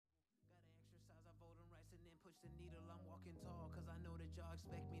the needle, I'm walking tall, cause I know that y'all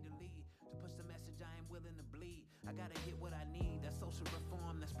expect me to lead. To push the message, I am willing to bleed. I gotta hit what I need, that's social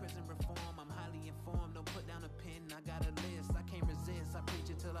reform, that's prison reform. I'm highly informed, don't put down a pen, I got a list. I can't resist, I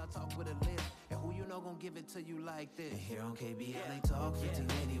preach it till I talk with a list. And who you know gon' give it to you like this? And here on KBLA Talk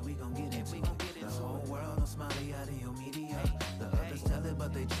 1580, we gon' get into it. The whole world don't smiley out of your media. The others tell it,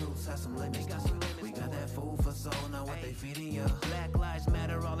 but they truths have some limits to it. We got that food for soul, not what they feeding you. Black lives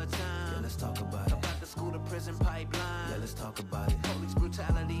matter all the time. Yeah, let's talk about it. About the school to prison pipeline. Yeah, let's talk about it. Police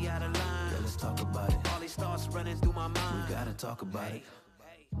brutality out of line. Yeah, let's talk about it. All these thoughts running through my mind. We gotta talk about it.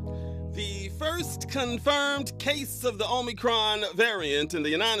 The first confirmed case of the Omicron variant in the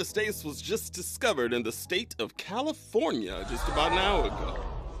United States was just discovered in the state of California just about an hour ago.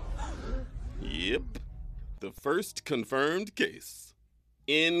 Yep, the first confirmed case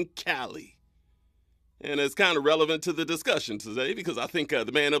in Cali. And it's kind of relevant to the discussion today because I think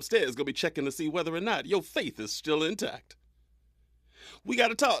the man upstairs is going to be checking to see whether or not your faith is still intact. We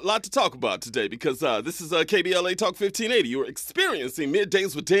got a lot to talk about today because this is KBLA Talk 1580. You're experiencing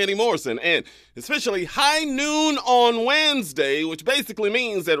Middays with Danny Morrison and especially High Noon on Wednesday, which basically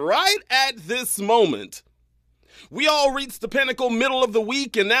means that right at this moment, we all reach the pinnacle middle of the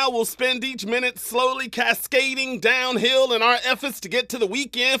week, and now we'll spend each minute slowly cascading downhill in our efforts to get to the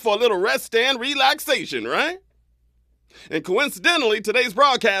weekend for a little rest and relaxation, right? And coincidentally, today's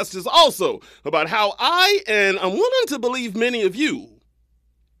broadcast is also about how I, and I'm willing to believe many of you,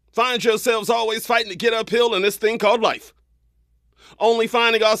 find yourselves always fighting to get uphill in this thing called life, only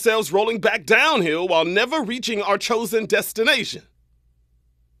finding ourselves rolling back downhill while never reaching our chosen destination.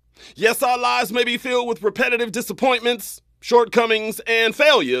 Yes, our lives may be filled with repetitive disappointments, shortcomings, and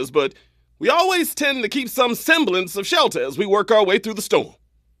failures, but we always tend to keep some semblance of shelter as we work our way through the storm.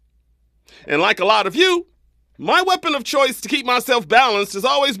 And like a lot of you, my weapon of choice to keep myself balanced has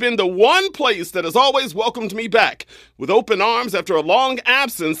always been the one place that has always welcomed me back with open arms after a long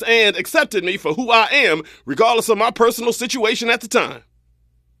absence and accepted me for who I am, regardless of my personal situation at the time.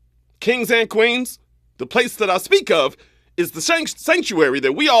 Kings and queens, the place that I speak of is the sanctuary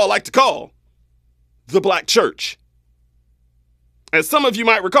that we all like to call the Black Church. As some of you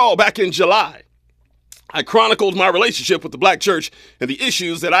might recall, back in July, I chronicled my relationship with the Black Church and the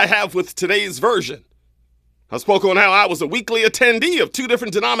issues that I have with today's version. I spoke on how I was a weekly attendee of two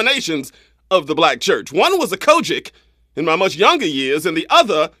different denominations of the Black Church. One was a Kojic in my much younger years, and the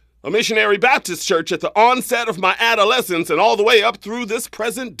other a missionary Baptist church at the onset of my adolescence and all the way up through this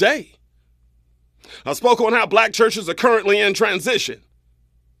present day. I spoke on how black churches are currently in transition.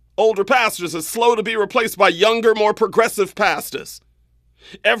 Older pastors are slow to be replaced by younger, more progressive pastors.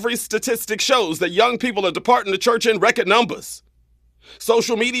 Every statistic shows that young people are departing the church in record numbers.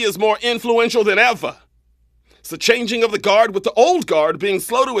 Social media is more influential than ever. It's the changing of the guard with the old guard being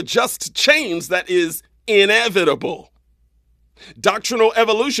slow to adjust to change that is inevitable. Doctrinal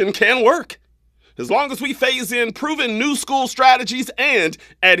evolution can work, as long as we phase in proven new school strategies and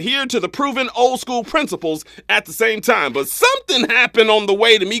adhere to the proven old school principles at the same time. But something happened on the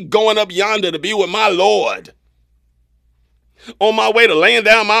way to me going up yonder to be with my Lord. On my way to laying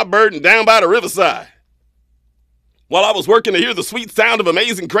down my burden down by the riverside, while I was working to hear the sweet sound of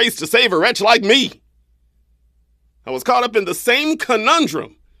amazing grace to save a wretch like me, I was caught up in the same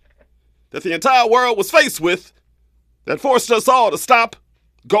conundrum that the entire world was faced with that forced us all to stop,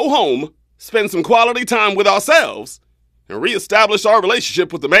 go home, spend some quality time with ourselves, and reestablish our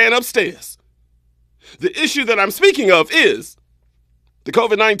relationship with the man upstairs. The issue that I'm speaking of is the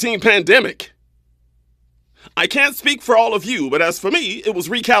COVID-19 pandemic. I can't speak for all of you, but as for me, it was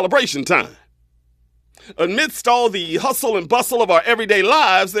recalibration time. Amidst all the hustle and bustle of our everyday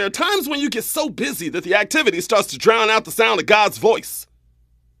lives, there are times when you get so busy that the activity starts to drown out the sound of God's voice.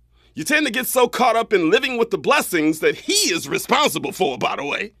 You tend to get so caught up in living with the blessings that He is responsible for, by the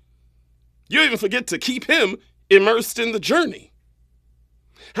way. You even forget to keep Him immersed in the journey.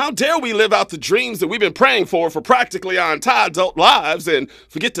 How dare we live out the dreams that we've been praying for practically our entire adult lives and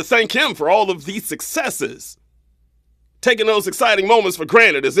forget to thank Him for all of these successes, taking those exciting moments for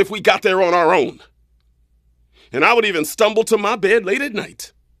granted as if we got there on our own. And I would even stumble to my bed late at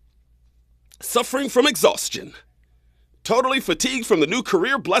night, suffering from exhaustion, totally fatigued from the new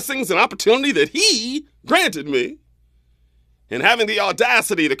career blessings and opportunity that He granted me, and having the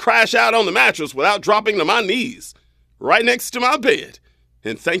audacity to crash out on the mattress without dropping to my knees right next to my bed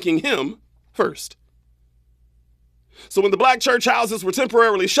and thanking Him first. So when the black church houses were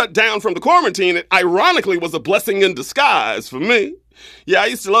temporarily shut down from the quarantine, it ironically was a blessing in disguise for me. Yeah, I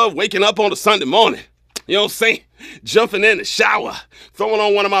used to love waking up on a Sunday morning, you know what I'm saying? Jumping in the shower, throwing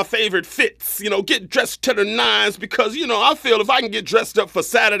on one of my favorite fits, get dressed to the nines because, I feel if I can get dressed up for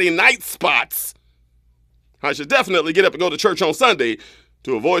Saturday night spots, I should definitely get up and go to church on Sunday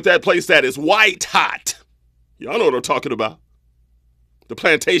to avoid that place that is white hot. Y'all know what I'm talking about. The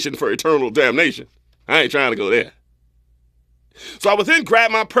plantation for eternal damnation. I ain't trying to go there. So I would then grab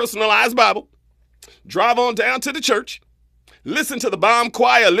my personalized Bible, drive on down to the church, listen to the bomb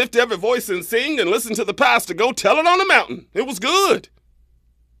choir lift every voice and sing, and listen to the pastor go tell it on the mountain. It was good.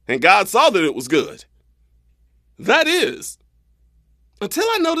 And God saw that it was good. That is, until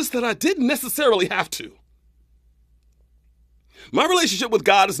I noticed that I didn't necessarily have to. My relationship with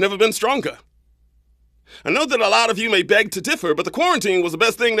God has never been stronger. I know that a lot of you may beg to differ, but the quarantine was the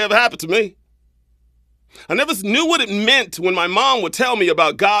best thing that ever happened to me. I never knew what it meant when my mom would tell me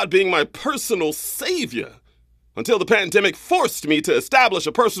about God being my personal savior until the pandemic forced me to establish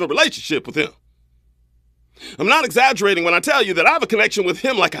a personal relationship with him. I'm not exaggerating when I tell you that I have a connection with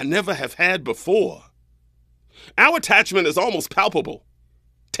him like I never have had before. Our attachment is almost palpable,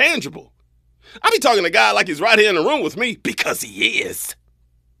 tangible. I be talking to God like he's right here in the room with me because he is.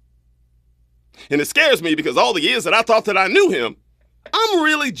 And it scares me because all the years that I thought that I knew him, I'm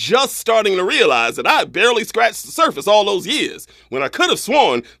really just starting to realize that I barely scratched the surface all those years when I could have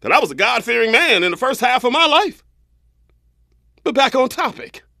sworn that I was a God-fearing man in the first half of my life. But back on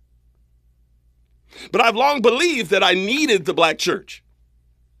topic. But I've long believed that I needed the black church.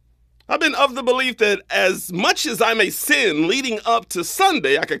 I've been of the belief that as much as I may sin leading up to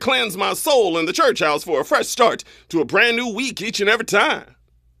Sunday, I could cleanse my soul in the church house for a fresh start to a brand new week each and every time.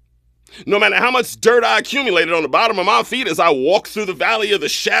 No matter how much dirt I accumulated on the bottom of my feet as I walked through the valley of the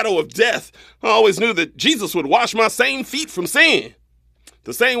shadow of death, I always knew that Jesus would wash my same feet from sin.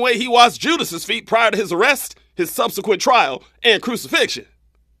 The same way he washed Judas's feet prior to his arrest, his subsequent trial, and crucifixion.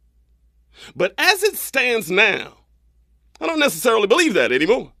 But as it stands now, I don't necessarily believe that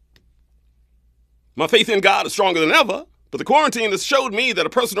anymore. My faith in God is stronger than ever, but the quarantine has showed me that a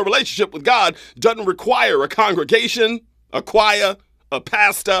personal relationship with God doesn't require a congregation, a choir, a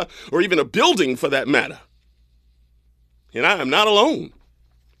pastor, or even a building for that matter. And I am not alone.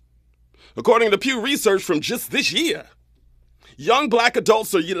 According to Pew Research from just this year, young black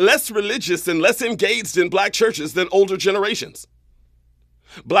adults are less religious and less engaged in black churches than older generations.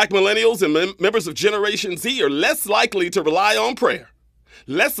 Black millennials and members of Generation Z are less likely to rely on prayer,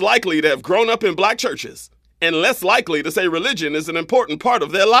 less likely to have grown up in black churches, and less likely to say religion is an important part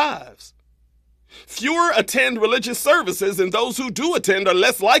of their lives. Fewer attend religious services, and those who do attend are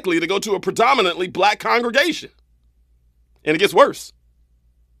less likely to go to a predominantly black congregation. And it gets worse.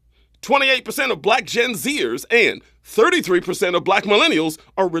 28% of black Gen Zers and 33% of black millennials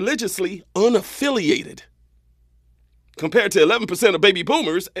are religiously unaffiliated, compared to 11% of baby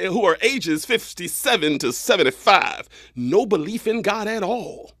boomers who are ages 57 to 75. No belief in God at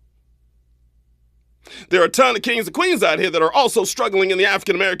all. There are a ton of kings and queens out here that are also struggling in the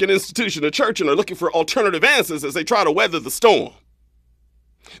African-American institution of church and are looking for alternative answers as they try to weather the storm.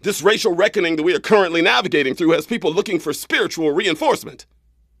 This racial reckoning that we are currently navigating through has people looking for spiritual reinforcement.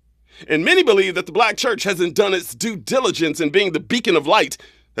 And many believe that the black church hasn't done its due diligence in being the beacon of light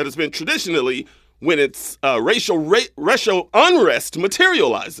that has been traditionally when its racial unrest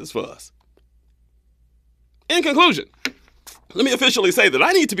materializes for us. In conclusion, let me officially say that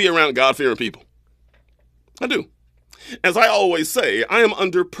I need to be around God-fearing people. I do. As I always say, I am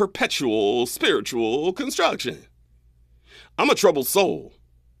under perpetual spiritual construction. I'm a troubled soul,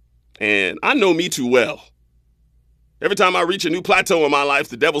 and I know me too well. Every time I reach a new plateau in my life,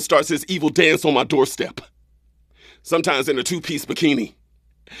 the devil starts his evil dance on my doorstep. Sometimes in a two-piece bikini.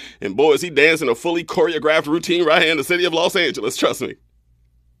 And boy, is he dancing a fully choreographed routine right here in the city of Los Angeles, trust me.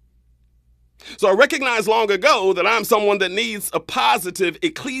 So I recognized long ago that I'm someone that needs a positive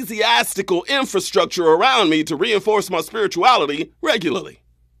ecclesiastical infrastructure around me to reinforce my spirituality regularly.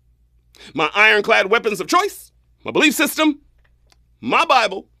 My ironclad weapons of choice, my belief system, my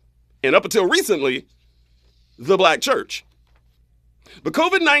Bible, and up until recently, the black church. But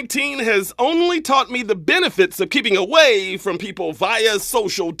COVID-19 has only taught me the benefits of keeping away from people via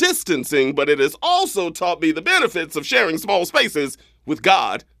social distancing, but it has also taught me the benefits of sharing small spaces with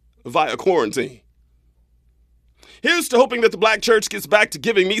God via quarantine. Here's to hoping that the black church gets back to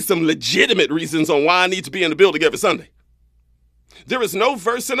giving me some legitimate reasons on why I need to be in the building every Sunday. There is no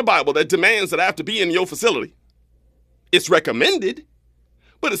verse in the Bible that demands that I have to be in your facility. It's recommended,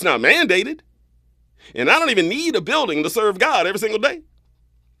 but it's not mandated. And I don't even need a building to serve God every single day.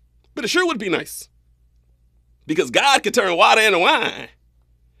 But it sure would be nice. Because God can turn water into wine.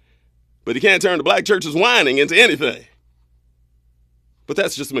 But he can't turn the black church's whining into anything. But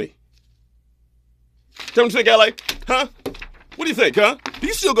that's just me. Tell me what you think, LA? Huh? What do you think, huh? Do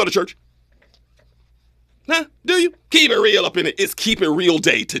you still go to church? Huh? Do you? Keep it real up in it. It's Keep It Real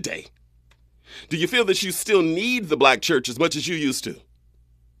Day today. Do you feel that you still need the black church as much as you used to?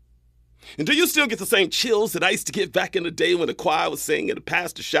 And do you still get the same chills that I used to get back in the day when the choir was singing and the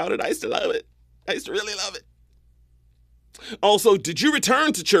pastor shouted? I used to love it. I used to really love it. Also, did you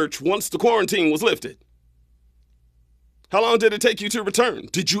return to church once the quarantine was lifted? How long did it take you to return?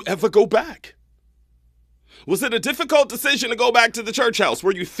 Did you ever go back? Was it a difficult decision to go back to the church house?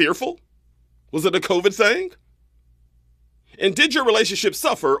 Were you fearful? Was it a COVID thing? And did your relationship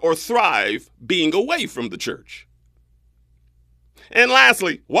suffer or thrive being away from the church? And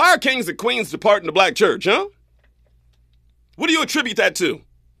lastly, why are kings and queens departing the black church, huh? What do you attribute that to?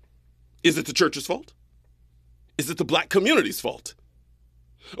 Is it the church's fault? Is it the black community's fault?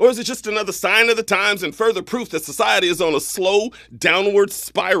 Or is it just another sign of the times and further proof that society is on a slow downward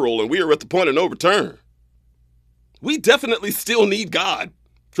spiral and we are at the point of no return? We definitely still need God.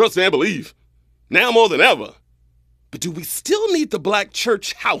 Trust and believe. Now more than ever. But do we still need the black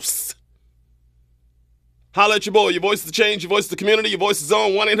church house? Holla at your boy. Your voice is the change. Your voice is the community. Your voice is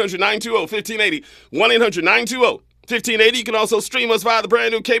on 1-800-920-1580. 1-800-920-1580. You can also stream us via the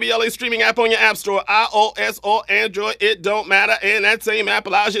brand new KBLA streaming app on your app store, iOS or Android. It don't matter. And that same app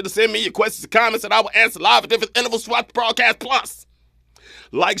allows you to send me your questions and comments that I will answer live at different intervals throughout the broadcast. Plus,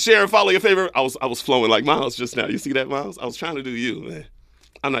 like, share, and follow your favorite. I was flowing like Miles just now. You see that, Miles? I was trying to do you, man.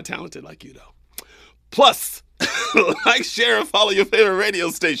 I'm not talented like you, though. Plus, like, share, and follow your favorite radio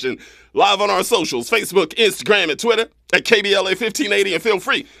station live on our socials, Facebook, Instagram, and Twitter at KBLA 1580. And feel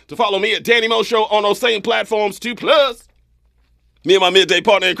free to follow me at Danny Mo Show on those same platforms too. Plus, me and my midday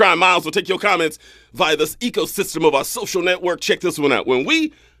partner in crime, Miles, will take your comments via this ecosystem of our social network. Check this one out. When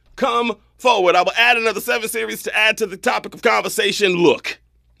we come forward, I will add another 7 series to add to the topic of conversation. Look,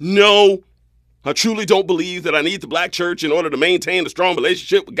 no, I truly don't believe that I need the black church in order to maintain a strong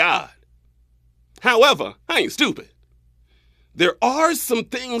relationship with God. However, I ain't stupid. There are some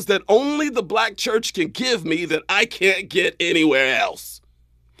things that only the black church can give me that I can't get anywhere else.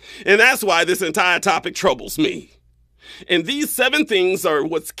 And that's why this entire topic troubles me. And these 7 things are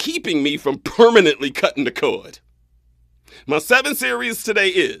what's keeping me from permanently cutting the cord. My 7 series today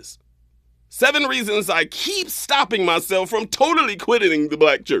is 7 reasons I keep stopping myself from totally quitting the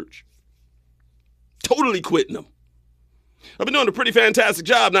black church. Totally quitting them. I've been doing a pretty fantastic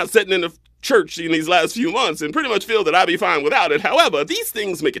job not sitting in the church in these last few months and pretty much feel that I'd be fine without it. However, these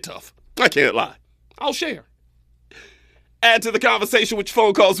things make it tough. I can't lie. I'll share. Add to the conversation with your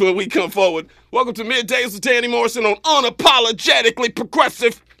phone calls when we come forward. Welcome to Middays with Danny Morrison on Unapologetically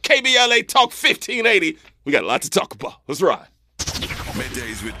Progressive KBLA Talk 1580. We got a lot to talk about. Let's ride.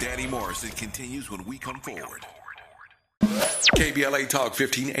 Middays with Danny Morrison continues when we come forward. KBLA Talk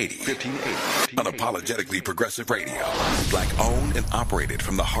 1580. Unapologetically Progressive Radio. Black owned and operated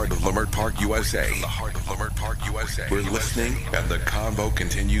from the heart of Leimert Park, USA. We're listening and the convo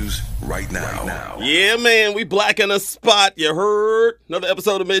continues right now. Yeah, man, we black in a spot. You heard? Another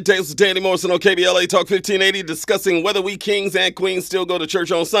episode of Middays with Danny Morrison on KBLA Talk 1580 discussing whether we kings and queens still go to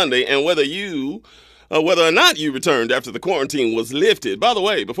church on Sunday and whether or not you returned after the quarantine was lifted. By the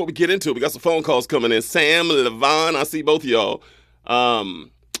way, before we get into it, we got some phone calls coming in. Sam, Levon, I see both of y'all.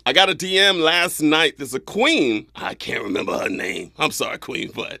 I got a DM last night. There's a queen. I can't remember her name. I'm sorry,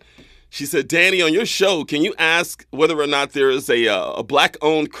 queen, but she said, Danny, on your show, can you ask whether or not there is a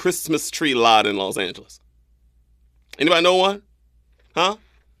black-owned Christmas tree lot in Los Angeles? Anybody know one? Huh?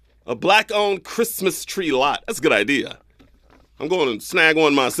 A black-owned Christmas tree lot. That's a good idea. I'm going to snag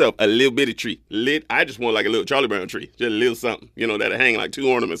one myself, a little bitty tree. I just want like a little Charlie Brown tree, just a little something, that'll hang like 2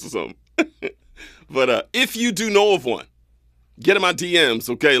 ornaments or something. But if you do know of one, get in my DMs,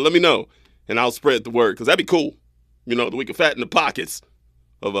 okay? Let me know, and I'll spread the word, because that'd be cool, that we can fatten the pockets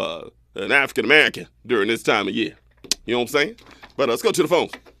of an African-American during this time of year. You know what I'm saying? But let's go to the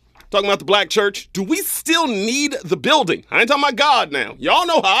phones. Talking about the black church. Do we still need the building? I ain't talking about God now. Y'all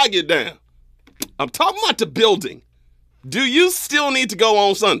know how I get down. I'm talking about the building. Do you still need to go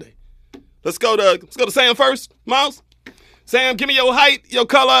on Sunday? Let's go to Sam first, Miles. Sam, give me your height, your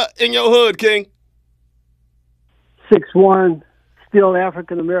color, and your hood, King. 6'1", still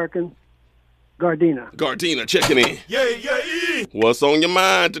African-American, Gardena. Gardena, checking in. Yeah. What's on your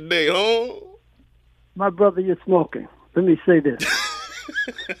mind today, huh? My brother, you're smoking. Let me say this.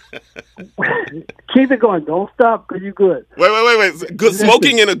 Keep it going. Don't stop because you're good. Wait. Good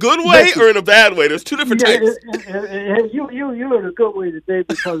smoking in a good way or in a bad way? There's 2 different types. You're in a good way today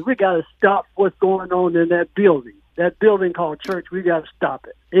because we got to stop what's going on in that building. That building called church, we got to stop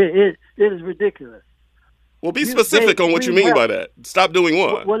it. It is ridiculous. Well, be specific on what you mean by that. Stop doing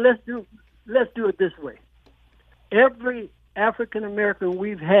what? Well, let's do it this way. Every African American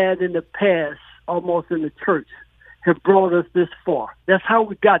we've had in the past, almost in the church, have brought us this far. That's how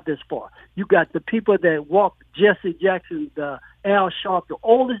we got this far. You got the people that walked Jesse Jackson, Al Sharp, the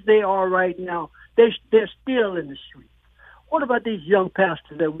oldest they are right now, they're still in the street. What about these young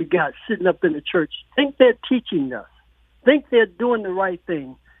pastors that we got sitting up in the church? Think they're teaching us, think they're doing the right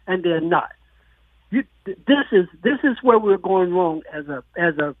thing, and they're not. This is where we're going wrong as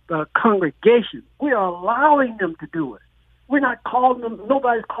a congregation. We are allowing them to do it. We're not calling them.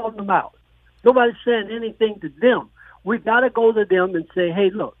 Nobody's calling them out. Nobody's saying anything to them. We got to go to them and say, "Hey,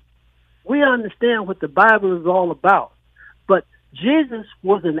 look, we understand what the Bible is all about, but Jesus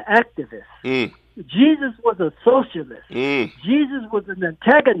was an activist. Jesus was a socialist. Jesus was an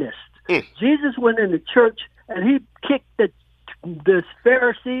antagonist. Jesus went in the church and he kicked the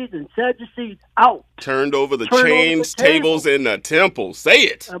Pharisees and Sadducees out. Turned over the tables in the temple. Say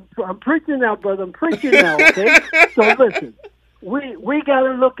it. I'm preaching now, brother. I'm preaching now, okay? So listen, we got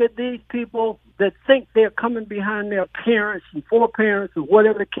to look at these people that think they're coming behind their parents and foreparents or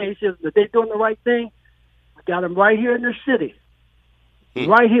whatever the case is, that they're doing the right thing. We got them right here in the city.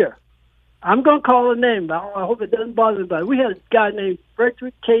 Right here. I'm going to call a name, but I hope it doesn't bother anybody. We had a guy named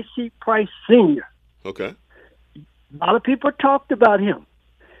Frederick K.C. Price Sr. Okay. A lot of people talked about him.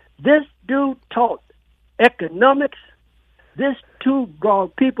 This dude taught economics. This dude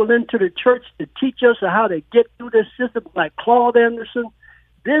brought people into the church to teach us how to get through this system, like Claude Anderson.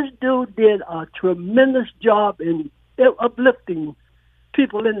 This dude did a tremendous job in uplifting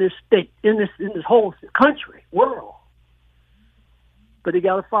people in this state, in this whole country, world. But he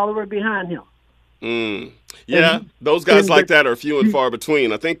got a follower behind him. Yeah, those guys like that are few and far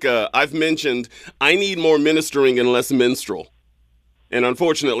between. I think I've mentioned I need more ministering and less minstrel. And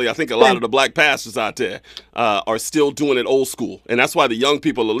unfortunately, I think a lot of the black pastors out there are still doing it old school. And that's why the young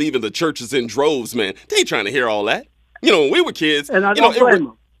people are leaving the churches in droves, man. They ain't trying to hear all that. You know, when we were kids, and I don't blame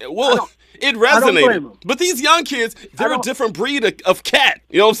them. Well, it resonated. But these young kids, they're a different breed of cat.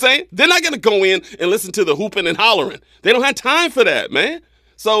 You know what I'm saying? They're not going to go in and listen to the hooping and hollering. They don't have time for that, man.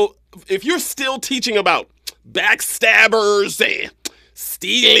 So if you're still teaching about backstabbers and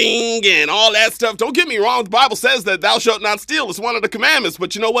stealing and all that stuff, don't get me wrong. The Bible says that thou shalt not steal. It's one of the commandments.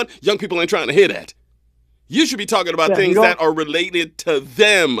 But you know what? Young people ain't trying to hear that. You should be talking about things that are related to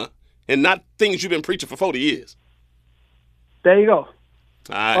them and not things you've been preaching for 40 years. There you go.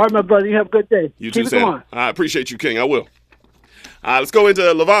 All right, my brother. You have a good day. You too, Sam. I appreciate you, King. I will. Let's go into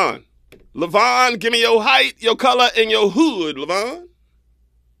Levon. Levon, give me your height, your color, and your hood, Levon.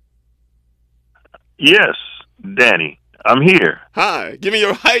 Yes, Danny. I'm here. Hi. Give me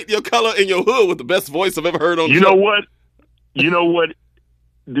your height, your color, and your hood with the best voice I've ever heard on the show. You know what?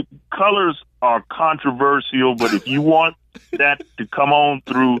 The colors are controversial, but if you want that to come on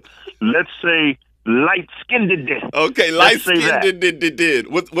through, let's say light-skinned. Okay, light-skinned.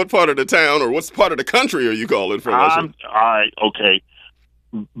 What part of the town or what part of the country are you calling from? All right, okay.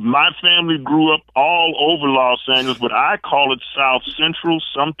 My family grew up all over Los Angeles, but I call it South Central.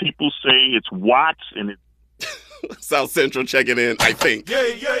 Some people say it's Watts, and it's South Central checking in, I think. Yeah.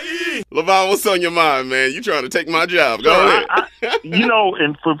 Levon, what's on your mind, man? You trying to take my job. Go ahead.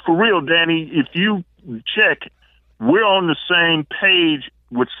 And for real, Danny, if you check, we're on the same page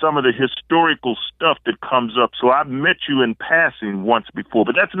with some of the historical stuff that comes up. So I've met you in passing once before,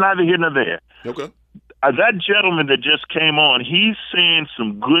 but that's neither here nor there. Okay. That gentleman that just came on, he's saying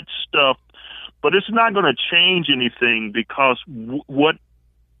some good stuff, but it's not going to change anything because what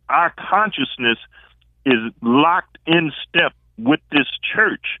our consciousness is locked in step with this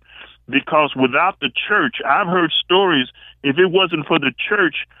church. Because without the church, I've heard stories, if it wasn't for the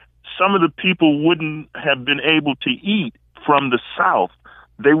church, some of the people wouldn't have been able to eat from the South.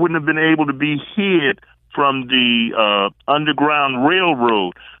 They wouldn't have been able to be hid from the Underground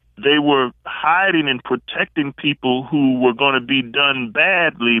Railroad. They were hiding and protecting people who were going to be done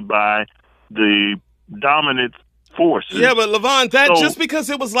badly by the dominant forces. Yeah, but Levon, just because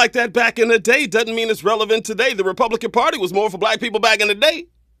it was like that back in the day doesn't mean it's relevant today. The Republican Party was more for black people back in the day.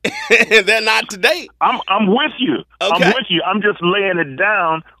 And they're not today. I'm with you. Okay. I'm with you. I'm just laying it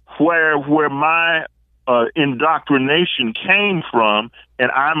down where my indoctrination came from, and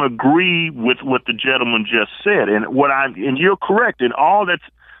I'm agree with what the gentleman just said. And you're correct. And all that's,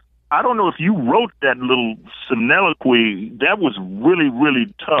 I don't know if you wrote that little soliloquy. That was really,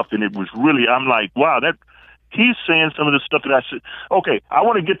 really tough, and it was really, I'm like, wow, he's saying some of the stuff that I said. Okay, I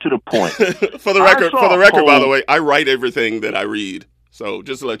want to get to the point. For the record, by the way, I write everything that I read. So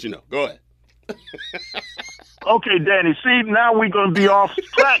just to let you know. Go ahead. Okay, Danny. See, now we're going to be off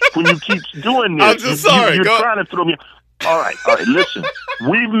track when you keep doing this. I'm just sorry. You're trying to throw me. All right. Listen,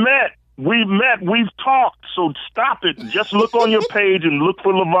 we've met We've met. We've talked. So stop it. Just look on your page and look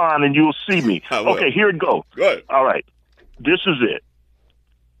for Levon, and you'll see me. Okay, here it goes. Good. All right. This is it.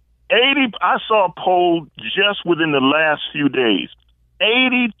 I saw a poll just within the last few days.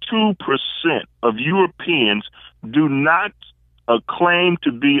 82% of Europeans do not claim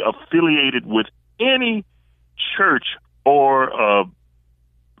to be affiliated with any church or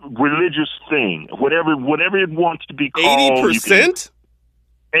religious thing, whatever it wants to be called. 80%?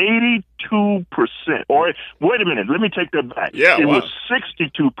 82%. Or wait a minute, let me take that back. Yeah, it wow. was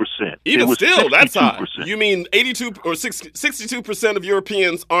 62%. Even it was still, 62%. that's high. You mean 62% of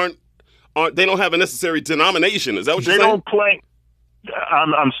Europeans aren't they don't have a necessary denomination? Is that what you're saying? They don't claim.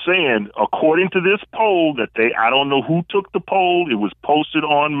 I'm saying, according to this poll that I don't know who took the poll. It was posted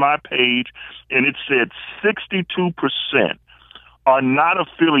on my page, and it said 62% are not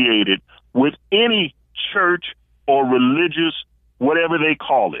affiliated with any church or religious, whatever they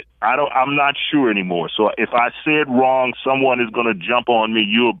call it. I'm not sure anymore. So if I said wrong, someone is going to jump on me.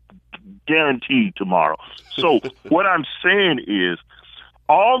 You're guaranteed tomorrow. So what I'm saying is,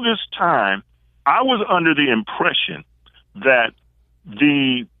 all this time, I was under the impression that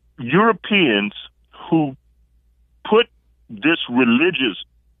the Europeans who put this religious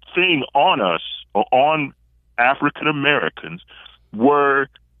thing on us, or on African Americans, were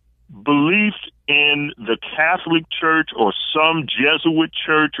believed in the Catholic Church or some Jesuit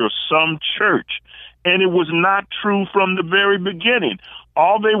church or some church. And it was not true from the very beginning.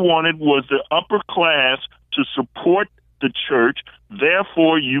 All they wanted was the upper class to support the church.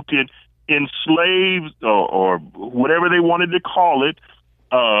 Therefore, you could enslave or whatever they wanted to call it,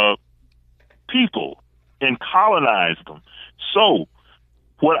 people, and colonize them. So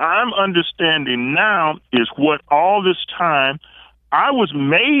what I'm understanding now is what all this time I was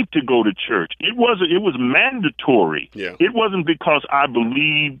made to go to church. It was mandatory. Yeah. It wasn't because I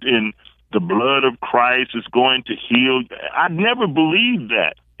believed in the blood of Christ is going to heal. I never believed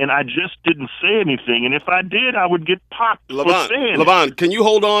that. And I just didn't say anything. And if I did, I would get popped for saying it. Levon, can you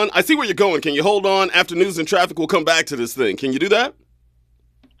hold on? I see where you're going. Can you hold on? After news and traffic, we'll come back to this thing. Can you do that?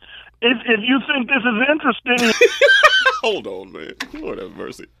 If you think this is interesting. Hold on, man. Lord have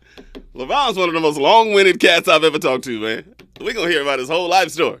mercy. Levon's one of the most long-winded cats I've ever talked to, man. We're going to hear about his whole life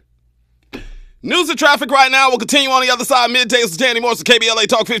story. News and traffic right now. We'll continue on the other side. Middays with Danny Morris, KBLA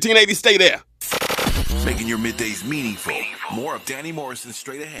Talk 1580. Stay there. Making your middays meaningful. More of Danny Morrison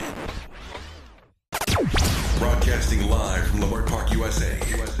straight ahead. Broadcasting live from Leimert Park, USA.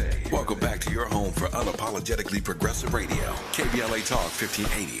 Welcome back to your home for unapologetically progressive radio. KBLA Talk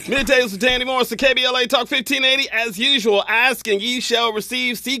 1580. Middays with Danny Morrison, KBLA Talk 1580. As usual, ask and ye shall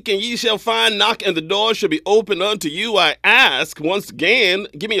receive, seek and ye shall find, knock and the door shall be opened unto you. I ask, once again,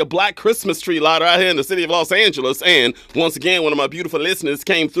 give me a black Christmas tree lot right here in the city of Los Angeles. And once again, one of my beautiful listeners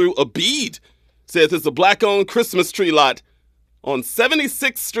came through. A bead says it's a black-owned Christmas tree lot on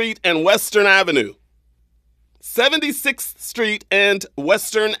 76th Street and Western Avenue. 76th Street and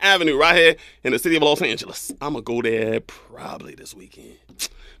Western Avenue, right here in the city of Los Angeles. I'm going to go there probably this weekend.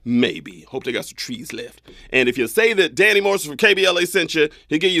 Maybe. Hope they got some trees left. And if you say that Danny Morrison from KBLA sent you,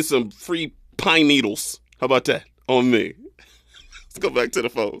 he'll give you some free pine needles. How about that? On me. Let's go back to the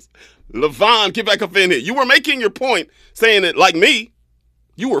phones. Levon, get back up in here. You were making your point saying that, like me,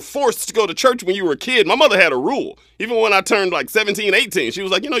 you were forced to go to church when you were a kid. My mother had a rule. Even when I turned like 17, 18, she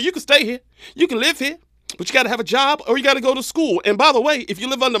was like, you can stay here. You can live here. But you got to have a job or you got to go to school. And by the way, if you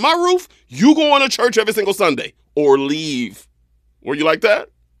live under my roof, you go on to church every single Sunday or leave. Were you like that?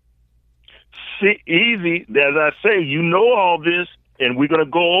 See, easy. As I say, you know all this, and we're going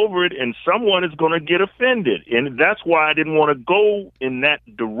to go over it, and someone is going to get offended. And that's why I didn't want to go in that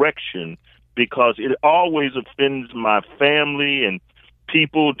direction, because it always offends my family and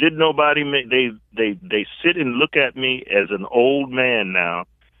people. Did nobody they sit and look at me as an old man now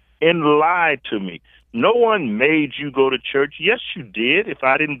and lie to me. No one made you go to church. Yes, you did. If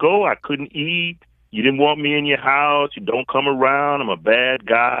I didn't go, I couldn't eat. You didn't want me in your house. You don't come around. I'm a bad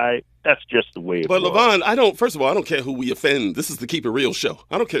guy. That's just the way it was. But Levon, first of all, I don't care who we offend. This is the Keep It Real show.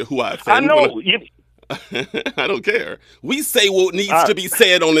 I don't care who I offend. I know. I don't care. We say what needs to be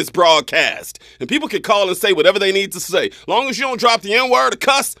said on this broadcast. And people can call and say whatever they need to say. Long as you don't drop the N-word or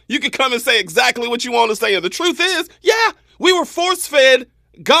cuss, you can come and say exactly what you want to say. And the truth is, yeah, we were force-fed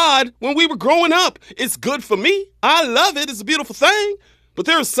God when we were growing up. It's good for me. I love it. It's a beautiful thing. But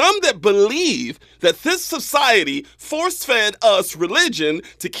there are some that believe that this society force-fed us religion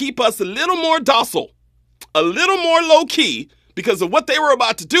to keep us a little more docile, a little more low-key, because of what they were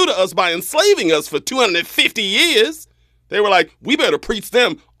about to do to us by enslaving us for 250 years. They were like, we better preach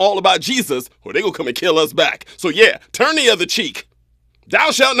them all about Jesus or they gonna come and kill us back. So yeah, turn the other cheek.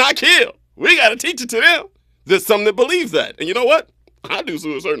 Thou shalt not kill. We got to teach it to them. There's some that believe that. And you know what? I do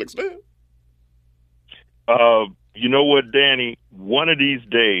to a certain extent. You know what, Danny? One of these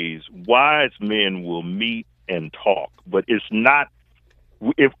days, wise men will meet and talk. But it's not,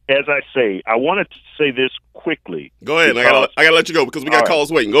 as I say, I wanted to say this quickly. Go ahead. I got to let you go because we got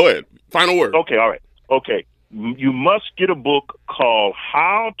calls waiting. Go ahead. Final word. Okay, all right. Okay. You must get a book called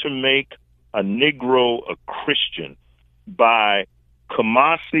How to Make a Negro a Christian by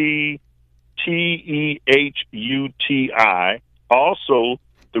Kamasi, Tehuti. Also,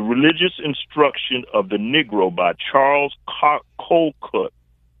 The Religious Instruction of the Negro by Charles Colcott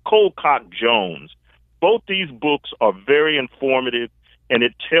Jones. Both these books are very informative, and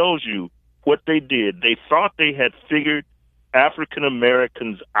it tells you what they did. They thought they had figured African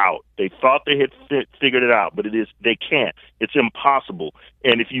Americans out. They thought they had figured it out, but they can't. It's impossible.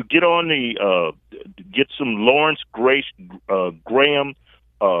 And if you get on get some Lawrence Graham,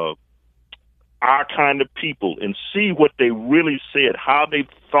 Our Kind of People, and see what they really said, how they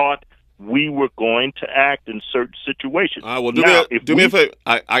thought we were going to act in certain situations. Well, do me a favor.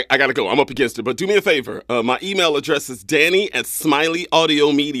 I got to go. I'm up against it, but do me a favor. My email address is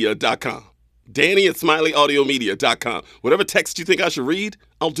danny@smileyAudiomedia.com. danny@smileyAudiomedia.com. Whatever text you think I should read,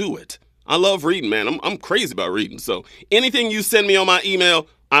 I'll do it. I love reading, man. I'm crazy about reading. So anything you send me on my email,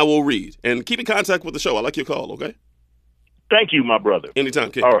 I will read. And keep in contact with the show. I like your call, okay? Thank you, my brother. Anytime,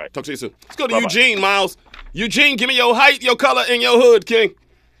 King. All right. Talk to you soon. Let's go to Bye-bye. Eugene, Miles. Eugene, give me your height, your color, and your hood, King.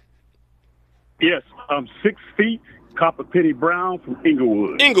 Yes, I'm 6 feet, Copper Penny Brown from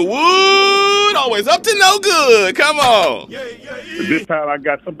Inglewood. Inglewood, always up to no good. Come on. This time I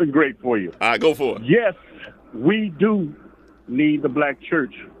got something great for you. All right, go for it. Yes, we do need the black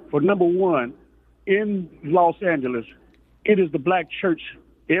church. For number one, in Los Angeles, it is the black church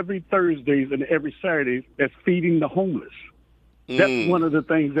every Thursdays and every Saturdays that's feeding the homeless. That's one of the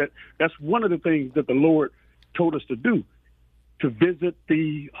things that the Lord told us to do, to visit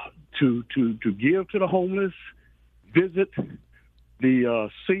to give to the homeless, visit the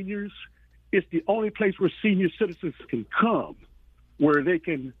seniors. It's the only place where senior citizens can come, where they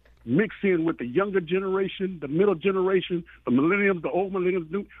can mix in with the younger generation, the middle generation, the millennials, the old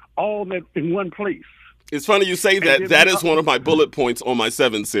millennials, all that in one place. It's funny you say that. That is one of my bullet points on my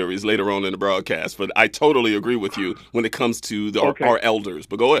 7 series later on in the broadcast. But I totally agree with you when it comes to our elders.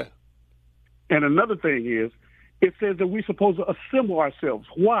 But go ahead. And another thing is, it says that we're supposed to assemble ourselves.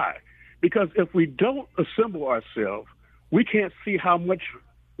 Why? Because if we don't assemble ourselves, we can't see how much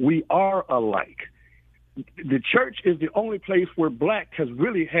we are alike. The church is the only place where black has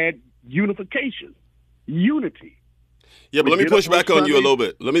really had unification, unity. Yeah, but let me push back on you a little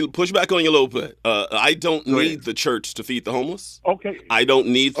bit. I don't need the church to feed the homeless. Okay. I don't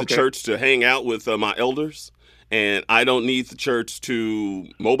need the church to hang out with my elders. And I don't need the church to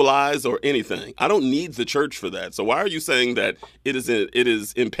mobilize or anything. I don't need the church for that. So why are you saying that it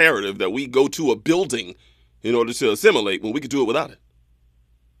is imperative that we go to a building in order to assimilate when we could do it without it?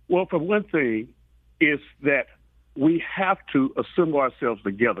 Well, for one thing, is that we have to assemble ourselves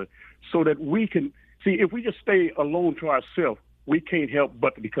together so that we can see. If we just stay alone to ourselves, we can't help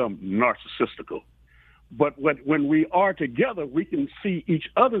but to become narcissistical. But when we are together, we can see each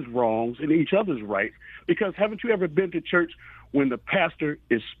other's wrongs and each other's rights. Because haven't you ever been to church when the pastor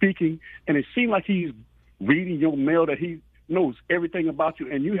is speaking and it seems like he's reading your mail, that he knows everything about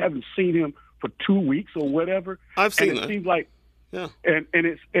you, and you haven't seen him for 2 weeks or whatever? I've seen that. It seems like, and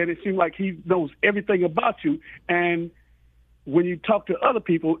it seems like he knows everything about you. And when you talk to other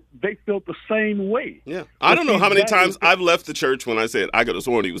people, they feel the same way. Yeah. I don't know how many times I've left the church when I said, I could have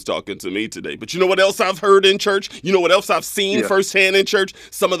sworn he was talking to me today. But you know what else I've heard in church? You know what else I've seen firsthand in church?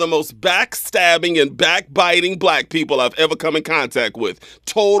 Some of the most backstabbing and backbiting black people I've ever come in contact with.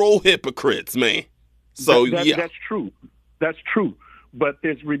 Total hypocrites, man. So, That's true. That's true. But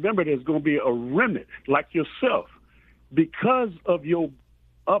remember, there's going to be a remnant like yourself. Because of your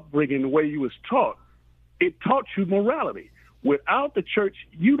upbringing, the way you was taught, it taught you morality. Without the church,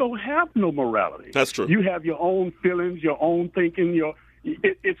 you don't have no morality. That's true. You have your own feelings, your own thinking.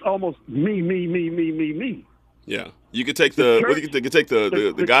 It's almost me. Yeah, you could take the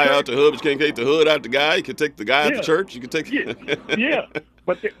guy out the hood, but you can't take the hood out the guy. You could take the guy out the church. You could take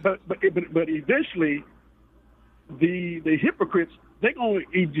but eventually, the hypocrites, they're going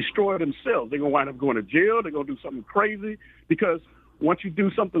to destroy themselves. They're going to wind up going to jail. They're going to do something crazy, because once you do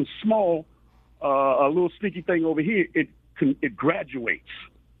something small, a little sneaky thing over here, it graduates.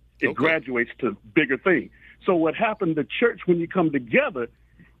 It graduates to bigger things. So what happened, the church, when you come together,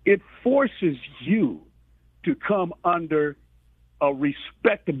 it forces you to come under a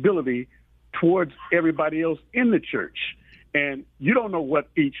respectability towards everybody else in the church. And you don't know what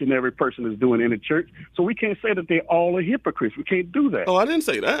each and every person is doing in the church, so we can't say that they all are hypocrites. We can't do that. Oh, I didn't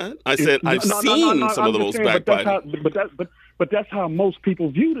say that. I said I've seen some of the most backbiting. But that's how most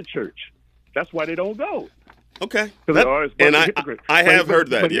people view the church. That's why they don't go. Okay. I have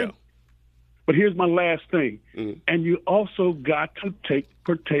heard that, yeah. But here's my last thing. Mm-hmm. And you also got to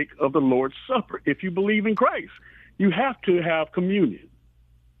partake of the Lord's Supper. If you believe in Christ, you have to have communion.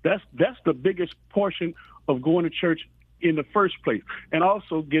 That's the biggest portion of going to church in the first place, and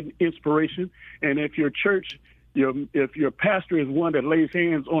also getting inspiration. And if your church, if your pastor is one that lays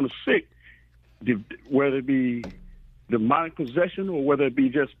hands on the sick, whether it be demonic possession or whether it be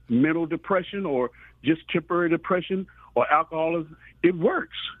just mental depression or just temporary depression or alcoholism, it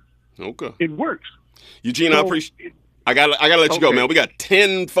works. Okay. It works. Eugene, I appreciate. I gotta let you go, man. We got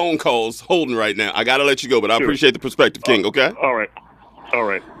 10 phone calls holding right now. I gotta let you go, but I appreciate the perspective, King. Okay. All right.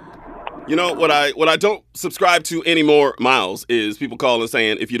 You know what I don't subscribe to anymore, Miles, is people calling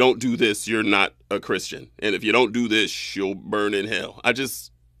saying if you don't do this, you're not a Christian, and if you don't do this, you'll burn in hell. I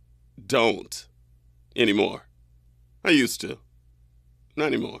just don't anymore. I used to, not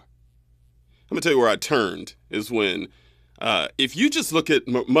anymore. I'm gonna tell you where I turned is when, if you just look at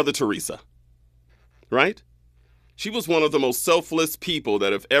Mother Teresa, right? She was one of the most selfless people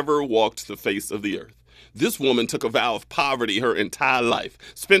that have ever walked the face of the earth. This woman took a vow of poverty her entire life,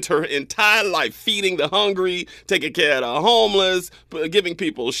 spent her entire life feeding the hungry, taking care of the homeless, giving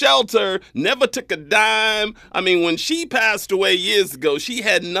people shelter, never took a dime. I mean, when she passed away years ago, she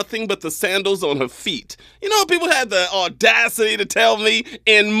had nothing but the sandals on her feet. You know, people had the audacity to tell me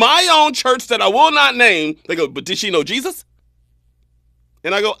in my own church that I will not name, they go, but did she know Jesus?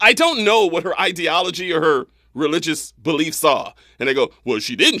 And I go, I don't know what her ideology or her religious beliefs are. And they go, well,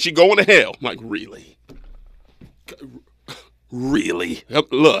 she didn't. She going to hell. I'm like, really? Really?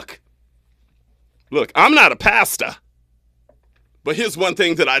 Look, I'm not a pastor, but here's one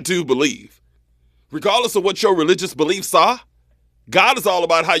thing that I do believe. Regardless of what your religious beliefs are, God is all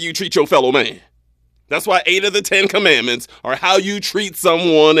about how you treat your fellow man. That's why 8 of the 10 commandments are how you treat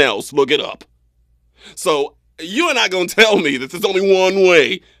someone else. Look it up. So you are not going to tell me that there's only one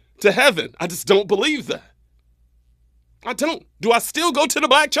way to heaven. I just don't believe that. I don't. Do I still go to the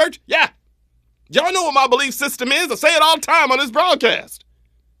black church? Yeah. Y'all know what my belief system is. I say it all the time on this broadcast.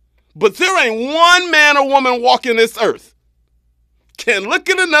 But there ain't one man or woman walking this earth can look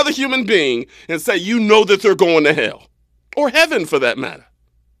at another human being and say, you know that they're going to hell. Or heaven, for that matter.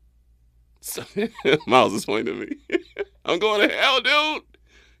 So, Miles is pointing at me. I'm going to hell, dude.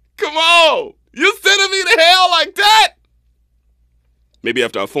 Come on. You sending me to hell like that? Maybe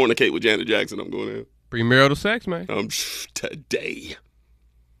after I fornicate with Janet Jackson, I'm going to hell. Premarital sex, man. Today.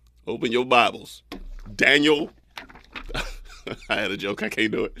 Open your Bibles. Daniel. I had a joke. I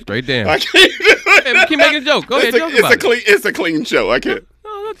can't do it. Straight down. I can't do it. Hey, keep making a joke. Go ahead, joke about it. It's a clean show. I can't.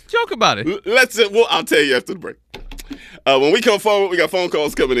 No, let's joke about it. I'll tell you after the break. When we come forward, we got phone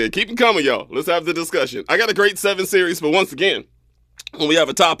calls coming in. Keep them coming, y'all. Let's have the discussion. I got a great 7 series, but once again, when we have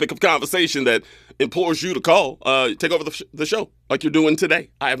a topic of conversation that implores you to call, take over the show like you're doing today.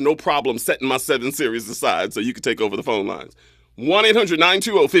 I have no problem setting my 7 series aside so you can take over the phone lines.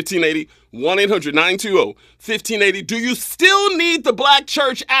 1-800-920-1580, 1-800-920-1580. Do you still need the black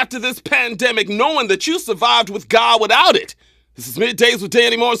church after this pandemic, knowing that you survived with God without it? This is Middays with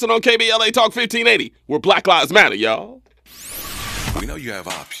Danny Morrison on KBLA Talk 1580, where Black Lives Matter, y'all. We know you have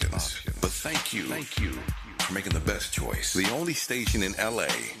options, but thank you for making the best choice. The only station in LA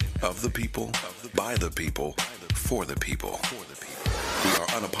of the people, by the people, for the people. We are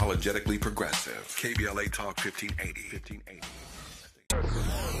unapologetically progressive. KBLA Talk 1580.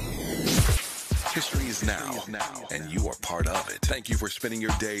 History is now, and you are part of it. Thank you for spending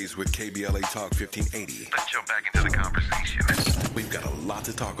your days with KBLA Talk 1580. Let's jump back into the conversation. We've got a lot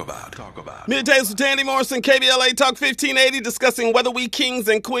to talk about. Middays with Danny Morrison, KBLA Talk 1580, discussing whether we kings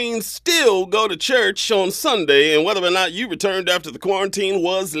and queens still go to church on Sunday and whether or not you returned after the quarantine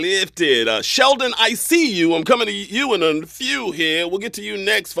was lifted. Sheldon, I see you. I'm coming to you in a few here. We'll get to you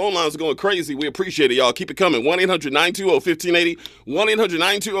next. Phone lines are going crazy. We appreciate it, y'all. Keep it coming. 1-800-920-1580,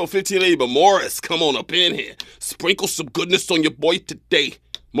 1-800-920-1580. But Morris, come on up in here. Sprinkle some goodness on your boy today.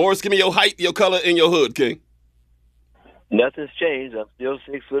 Morris, give me your height, your color, and your hood, King. Nothing's changed. I'm still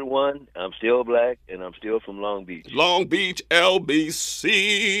 6'1". I'm still black, and I'm still from Long Beach. Long Beach,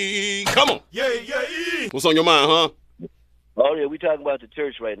 LBC. Come on. Yeah. What's on your mind, huh? Oh, yeah, we talking about the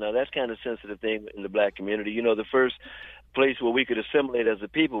church right now. That's kind of a sensitive thing in the black community. You know, the first place where we could assimilate as a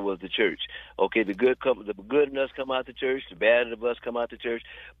people was the church. Okay, the good in us come out the church, the bad of us come out the church.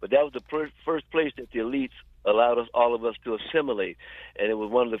 But that was the first place that the elites allowed all of us to assimilate. And it was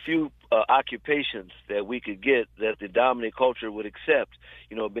one of the few occupations that we could get that the dominant culture would accept,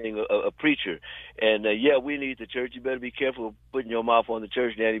 being a preacher. And, we need the church. You better be careful putting your mouth on the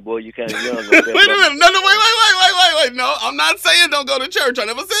church, Daddy boy. You're kind of young. Wait a minute. No, wait. No, I'm not saying don't go to church. I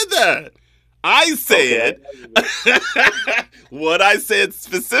never said that. I said, what I said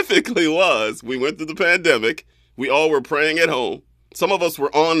specifically was, we went through the pandemic. We all were praying at home. Some of us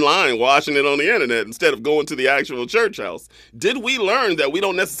were online watching it on the internet instead of going to the actual church house. Did we learn that we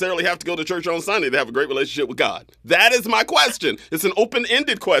don't necessarily have to go to church on Sunday to have a great relationship with God? That is my question. It's an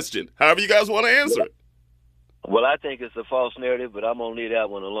open-ended question. However you guys want to answer it. Well, I think it's a false narrative, but I'm going to leave that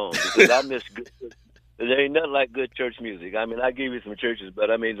one alone because I miss good. There ain't nothing like good church music. I mean, I give you some churches, but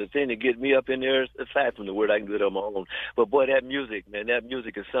I mean, the thing to get me up in there, aside from the word, I can do it on my own. But boy, that music, man, that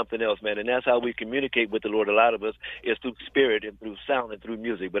music is something else, man. And that's how we communicate with the Lord. A lot of us is through spirit and through sound and through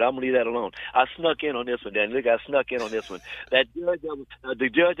music. But I'm going to leave that alone. I snuck in on this one, Dan. Look, I snuck in on this one. That judge, the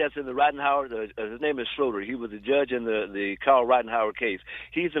judge that's in the Rittenhour, his name is Schroeder. He was the judge in the Carl Rittenhour case.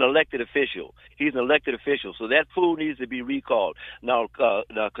 He's an elected official. So that fool needs to be recalled. Now,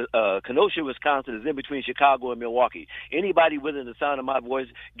 Kenosha, Wisconsin is in between Chicago and Milwaukee. Anybody within the sound of my voice,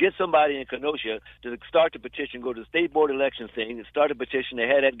 get somebody in Kenosha to start the petition, go to the state board elections thing and start a petition to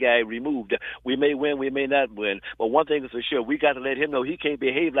have that guy removed. We may win, we may not win, but one thing is for sure, we got to let him know he can't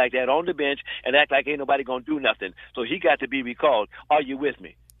behave like that on the bench and act like ain't nobody going to do nothing. So he got to be recalled. Are you with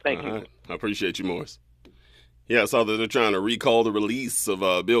me? Thank you. I appreciate you, Morris. Yeah, I saw that they're trying to recall the release of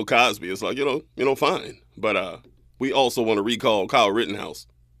Bill Cosby. It's like, fine. But we also want to recall Kyle Rittenhouse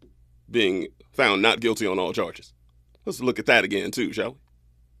being found not guilty on all charges. Let's look at that again, too, shall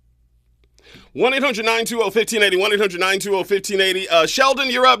we? 1-800-920-1580, 1-800-920-1580. Sheldon,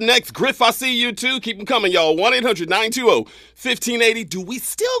 you're up next. Griff, I see you, too. Keep them coming, y'all. 1-800-920-1580. Do we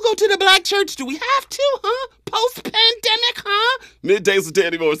still go to the black church? Do we have to, huh? Post-pandemic, huh? Middays with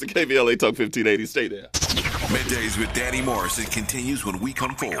Danny Morris at KVLA Talk 1580. Stay there. Middays with Danny Morris. It continues when we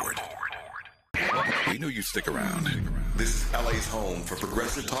come forward. We knew you'd stick around. This is LA's home for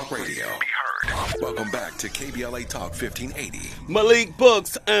progressive talk radio. Welcome back to KBLA Talk 1580. Malik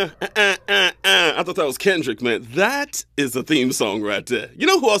Books. I thought that was Kendrick, man. That is a theme song right there. You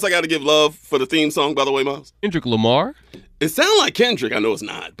know who else I got to give love for the theme song, by the way, Miles? Kendrick Lamar. It sounds like Kendrick. I know it's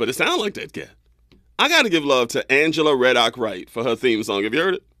not, but it sounds like that guy. I got to give love to Angela Reddock Wright for her theme song. Have you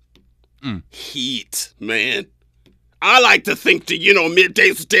heard it? Heat, man. I like to think that,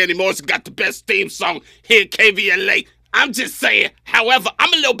 Middays with Danny Morrison got the best theme song here at KVLA. I'm just saying. However,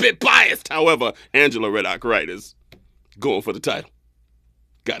 I'm a little bit biased. However, Angela Reddock Wright is going for the title.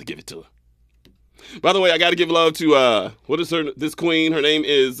 Got to give it to her. By the way, I got to give love to, this queen? Her name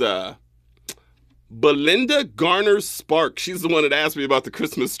is Belinda Garner Spark. She's the one that asked me about the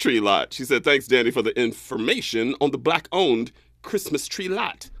Christmas tree lot. She said, thanks, Danny, for the information on the Black-owned Christmas tree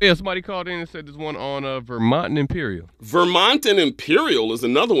lot. Yeah, somebody called in and said there's one on Vermont and Imperial. Vermont and Imperial is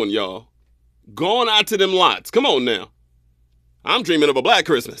another one, y'all. Going out to them lots. Come on now. I'm dreaming of a black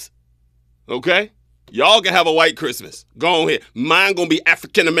Christmas. Okay? Y'all can have a white Christmas. Go on here. Mine gonna be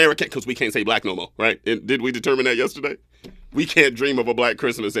African American because we can't say black no more, right? Did we determine that yesterday? We can't dream of a black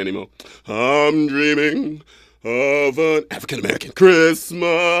Christmas anymore. I'm dreaming of an African American Christmas.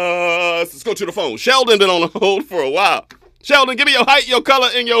 Let's go to the phone. Sheldon been on hold for a while. Sheldon, give me your height, your color,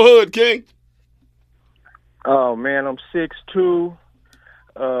 and your hood, King. Oh, man, I'm 6'2",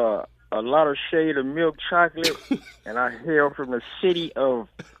 a lot of shade of milk chocolate, and I hail from the city of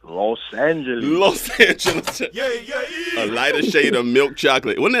Los Angeles. Los Angeles. Yeah. A lighter shade of milk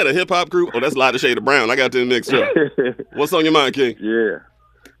chocolate. Wasn't that a hip-hop group? Oh, that's a lighter shade of brown. I got them mixed up. What's on your mind, King? Yeah.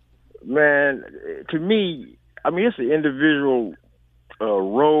 Man, to me, I mean, it's an individual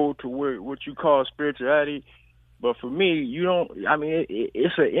road to what you call spirituality. But for me,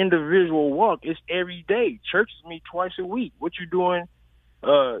 it's an individual walk. It's every day. Churches meet twice a week. What you doing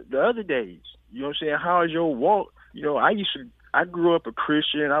the other days? You know what I'm saying? How is your walk? I grew up a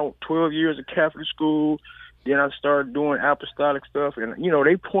Christian. I went 12 years of Catholic school. Then I started doing apostolic stuff. And,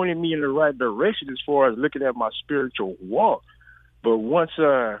 they pointed me in the right direction as far as looking at my spiritual walk. But once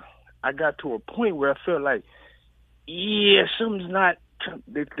I got to a point where I felt like, something's not,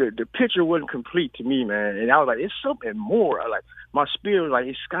 the picture wasn't complete to me, man. And I was like, it's something more. My spirit was like,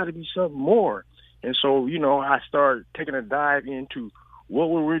 it's got to be something more. And so, I started taking a dive into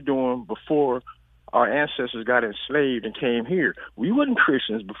what we were doing before our ancestors got enslaved and came here. We wasn't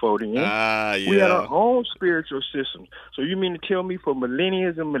Christians before then. Yeah. We had our own spiritual systems. So you mean to tell me for millennia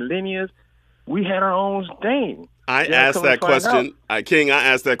and millennia, we had our own thing? I asked that question. I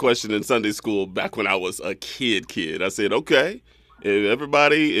asked that question in Sunday school back when I was a kid. I said, okay,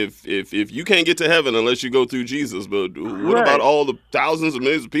 If you can't get to heaven unless you go through Jesus, but what about all the thousands of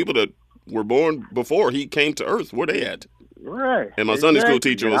millions of people that were born before he came to earth? Where they at? Right. And my Sunday school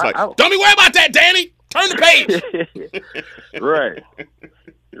teacher was like, don't be worried about that, Danny. Turn the page.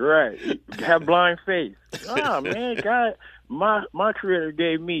 Right. Have blind faith. Man, God, my Creator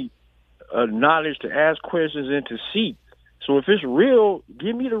gave me knowledge to ask questions and to seek. So if it's real,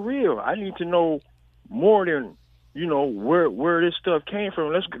 give me the real. I need to know more than where this stuff came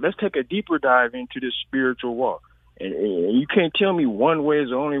from. Let's take a deeper dive into this spiritual walk. And you can't tell me one way is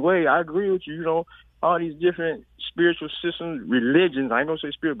the only way. I agree with you. All these different spiritual systems, religions. I ain't gonna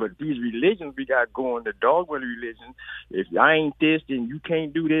say spirit, but these religions we got going, the dogma religion. If I ain't this, then you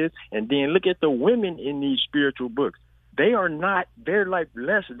can't do this. And then look at the women in these spiritual books. They're like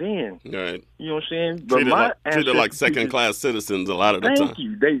less than. Right. You know what I'm saying? But treated like second-class citizens a lot of the time. Thank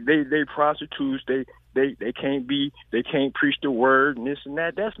you. They prostitutes. They can't preach the word and this and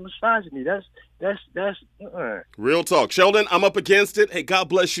that. That's misogyny. That's Real talk. Sheldon, I'm up against it. Hey, God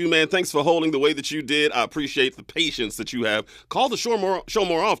bless you, man. Thanks for holding the way that you did. I appreciate the patience that you have. Call the show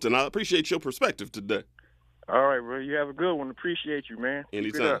more often. I appreciate your perspective today. All right, bro. You have a good one. Appreciate you, man.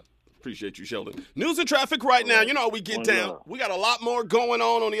 Anytime. Appreciate you, Sheldon. News and traffic right now. You know how we get down. We got a lot more going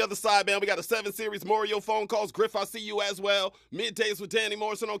on the other side, man. We got a 7 Series Mario phone calls. Griff, I see you as well. Middays with Danny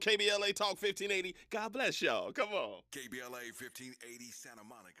Morrison on KBLA Talk 1580. God bless y'all. Come on. KBLA 1580 Santa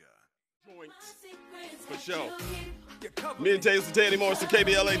Monica. For sure. Middays with Danny Morrison,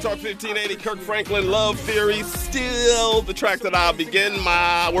 KBLA Talk 1580. Kirk Franklin, Love Theory. Still the track that I begin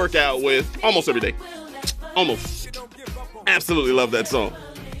my workout with almost every day. Almost. Absolutely love that song.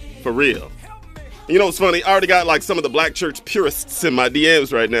 For real. You know what's funny? I already got like some of the black church purists in my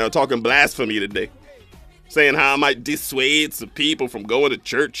DMs right now talking blasphemy today. Saying how I might dissuade some people from going to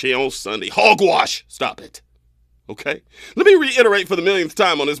church here on Sunday. Hogwash! Stop it. Okay? Let me reiterate for the millionth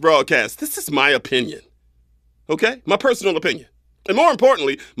time on this broadcast. This is my opinion. Okay? My personal opinion. And more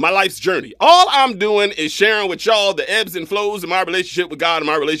importantly, my life's journey. All I'm doing is sharing with y'all the ebbs and flows of my relationship with God and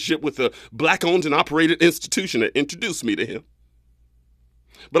my relationship with the black-owned and operated institution that introduced me to him.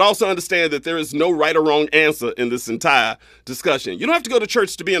 But also understand that there is no right or wrong answer in this entire discussion. You don't have to go to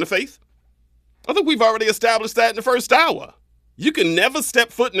church to be in the faith. I think we've already established that in the first hour. You can never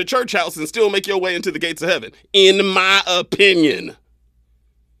step foot in a church house and still make your way into the gates of heaven, in my opinion.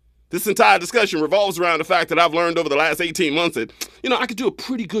 This entire discussion revolves around the fact that I've learned over the last 18 months that, I could do a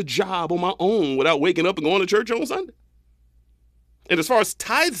pretty good job on my own without waking up and going to church on Sunday. And as far as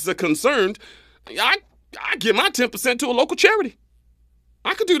tithes are concerned, I give my 10% to a local charity.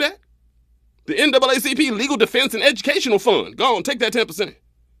 I could do that. The NAACP Legal Defense and Educational Fund. Go on, take that 10%.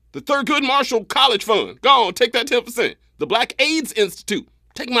 The Thurgood Marshall College Fund. Go on, take that 10%. The Black AIDS Institute.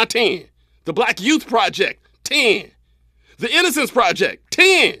 Take my 10. The Black Youth Project. 10. The Innocence Project.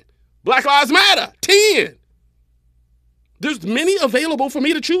 10. Black Lives Matter. 10. There's many available for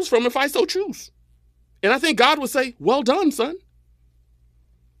me to choose from if I so choose. And I think God would say, well done, son.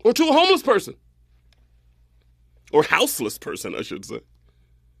 Or to a homeless person. Or houseless person, I should say.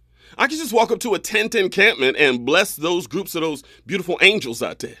 I could just walk up to a tent encampment and bless those groups of those beautiful angels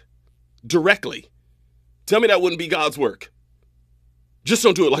out there. Directly. Tell me that wouldn't be God's work. Just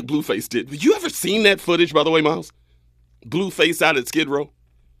don't do it like Blueface did. Have you ever seen that footage, by the way, Miles? Blueface out at Skid Row?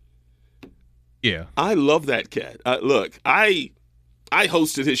 Yeah. I love that cat. Look, I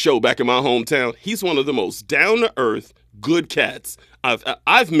hosted his show back in my hometown. He's one of the most down-to-earth, good cats.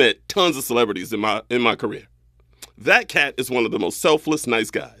 I've met tons of celebrities in my career. That cat is one of the most selfless,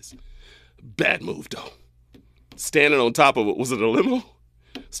 nice guys. Bad move, though. Standing on top of was it a limo?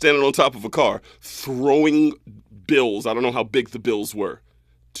 Standing on top of a car, throwing bills, I don't know how big the bills were,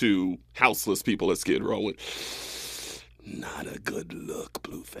 to houseless people at Skid Row. Not a good look,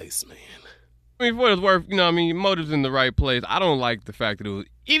 Blueface, man. I mean, for what it's worth, your motive's in the right place. I don't like the fact that it was,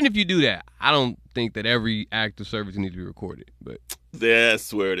 even if you do that, I don't think that every act of service needs to be recorded. But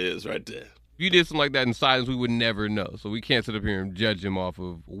that's where it is right there. If you did something like that in silence, we would never know. So we can't sit up here and judge him off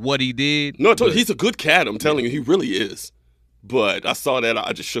of what he did. No, I told you, he's a good cat. I'm telling you, he really is. But I saw that,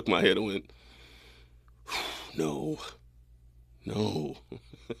 I just shook my head and went, no.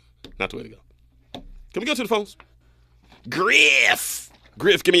 Not the way to go. Can we go to the phones? Griff,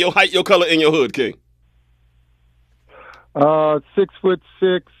 give me your height, your color, and your hood, King.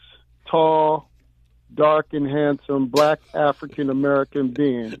 6'6", tall, dark and handsome, black African-American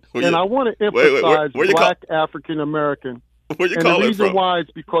being. And I want to emphasize black African-American. Where you and calling the reason from? why is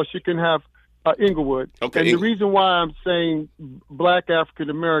because you can have Inglewood. Okay, and the reason why I'm saying black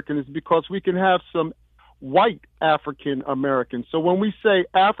African-American is because we can have some white African-American. So when we say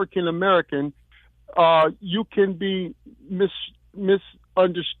African-American, you can be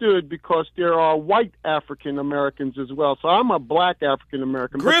misunderstood because there are white African Americans as well. So I'm a black African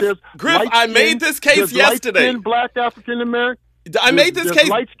American. Griff, I made this case yesterday. Light-skinned black African American. I made this case.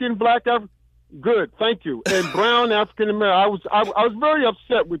 Light-skinned black African. Good, thank you. And brown African American. I was very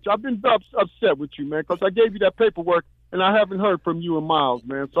upset with you. I've been upset with you, man, because I gave you that paperwork and I haven't heard from you and Miles,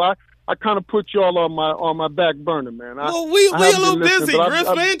 man. So I kind of put y'all on my back burner, man. We a little busy,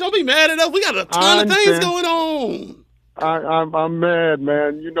 Griff, man. Don't be mad at us. We got a ton of things going on. I'm mad,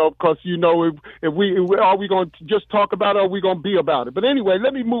 man. Because if we are we going to just talk about it, or are we going to be about it? But anyway,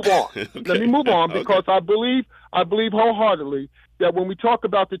 let me move on. Okay. Let me move on because I believe wholeheartedly that when we talk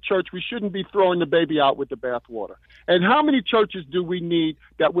about the church, we shouldn't be throwing the baby out with the bathwater. And how many churches do we need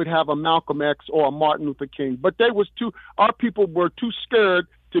that would have a Malcolm X or a Martin Luther King? But our people were too scared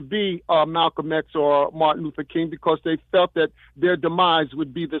to be Malcolm X or Martin Luther King because they felt that their demise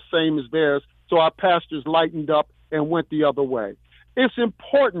would be the same as theirs. So our pastors lightened up and went the other way. It's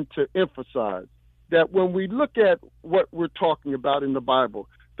important to emphasize that when we look at what we're talking about in the Bible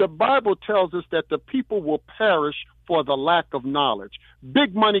tells us that the people will perish for the lack of knowledge.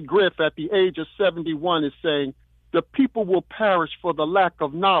 Big Money Griff at the age of 71 is saying the people will perish for the lack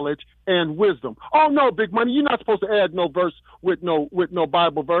of knowledge and wisdom. Oh no, Big Money, you're not supposed to add no verse with no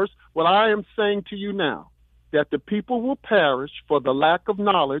Bible verse. Well, I am saying to you now that the people will perish for the lack of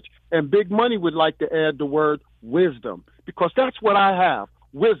knowledge, and Big Money would like to add the word wisdom, because that's what I have.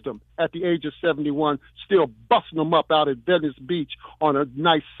 Wisdom at the age of 71, still busting them up out at Venice Beach on a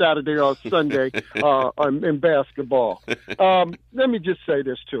nice Saturday or Sunday in basketball. Let me just say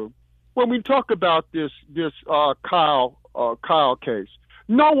this too. When we talk about this Kyle case,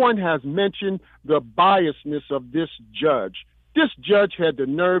 no one has mentioned the biasness of this judge. This judge had the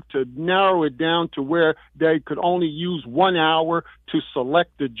nerve to narrow it down to where they could only use 1 hour to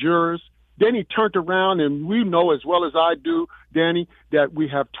select the jurors. Then he turned around, and we know as well as I do, Danny, that we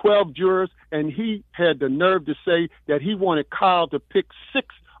have 12 jurors, and he had the nerve to say that he wanted Kyle to pick 6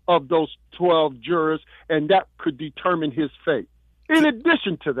 of those 12 jurors, and that could determine his fate. In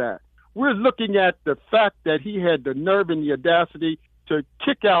addition to that, we're looking at the fact that he had the nerve and the audacity to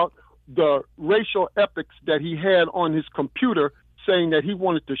kick out the racial epics that he had on his computer, saying that he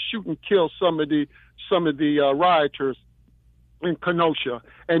wanted to shoot and kill some of the rioters in Kenosha,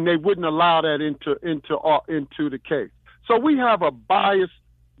 and they wouldn't allow that into the case. So we have a biased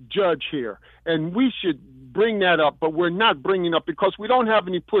judge here, and we should bring that up, but we're not bringing up because we don't have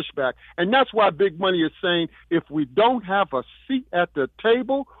any pushback. And that's why Big Money is saying if we don't have a seat at the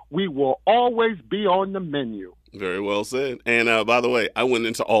table, we will always be on the menu. Very well said. And by the way, I went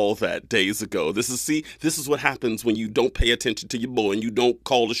into all that days ago. This is what happens when you don't pay attention to your boy and you don't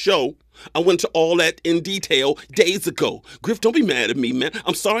call the show. I went to all that in detail days ago. Griff, don't be mad at me, man.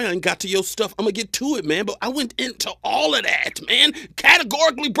 I'm sorry I ain't got to your stuff. I'm going to get to it, man. But I went into all of that, man.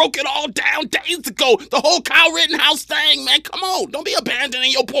 Categorically broke it all down days ago. The whole Kyle Rittenhouse thing, man. Come on. Don't be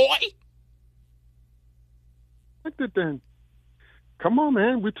abandoning your boy. Look at that. Come on,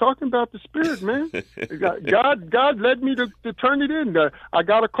 man. We're talking about the spirit, man. God led me to turn it in. I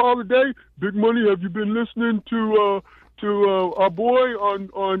got a call today. Big Money, have you been listening to our boy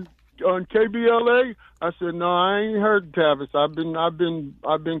on KBLA? I said, no, I ain't heard Tavis. I've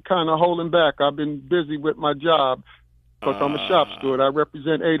been kind of holding back. I've been busy with my job because I'm a shop steward. I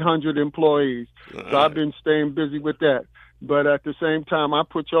represent 800 employees, so I've been staying busy with that. But at the same time, I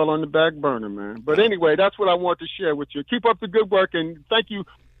put y'all on the back burner, man. But anyway, that's what I want to share with you. Keep up the good work, and thank you,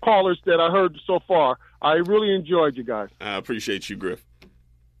 callers, that I heard so far. I really enjoyed you guys. I appreciate you, Griff.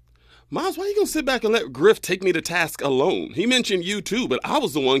 Miles, why are you going to sit back and let Griff take me to task alone? He mentioned you, too, but I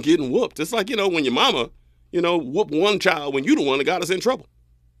was the one getting whooped. It's like, when your mama, whooped one child when you the one that got us in trouble.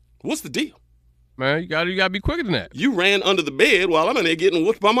 What's the deal? Man, you gotta be quicker than that. You ran under the bed while I'm in there getting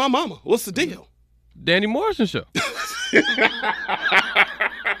whooped by my mama. What's the deal? Danny Morrison show.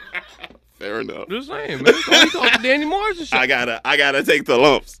 Fair enough. Just saying, man. It's the Danny Morrison show. I gotta take the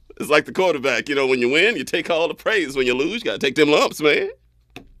lumps. It's like the quarterback. When you win, you take all the praise. When you lose, you gotta take them lumps, man.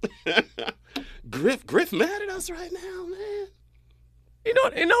 Griff mad at us right now, man. You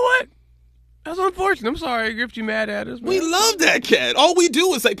know what? That's unfortunate. I'm sorry, Griff, you mad at us, man. We love that cat. All we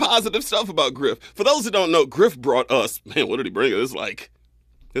do is say positive stuff about Griff. For those who don't know, Griff brought us, man, what did he bring us?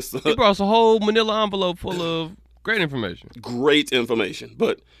 He brought us a whole manila envelope full of great information. Great information.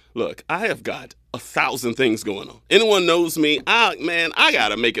 But look, I have got 1,000 things going on. Anyone knows me, I got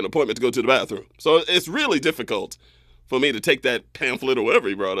to make an appointment to go to the bathroom. So it's really difficult for me to take that pamphlet or whatever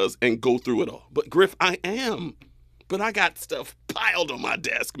he brought us and go through it all. But Griff, I am. But I got stuff piled on my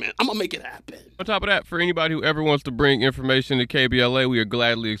desk, man. I'm going to make it happen. On top of that, for anybody who ever wants to bring information to KBLA, we are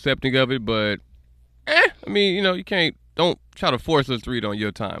gladly accepting of it. But, you can't don't try to force us to read on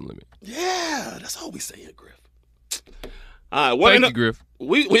your time limit. Yeah, that's all we saying, Griff. All right, Thank you, Griff.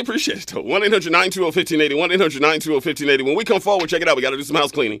 We appreciate it, though. 1-800-920-1580, 1-800-920-1580. When we come forward, check it out. We got to do some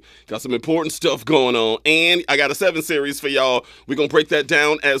house cleaning. Got some important stuff going on. And I got a 7 series for y'all. We're going to break that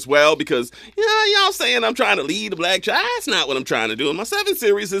down as well because, y'all saying I'm trying to lead the black church. That's not what I'm trying to do. And my 7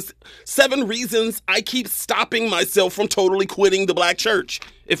 series is 7 reasons I keep stopping myself from totally quitting the black church.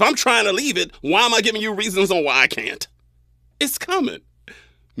 If I'm trying to leave it, why am I giving you reasons on why I can't? It's coming.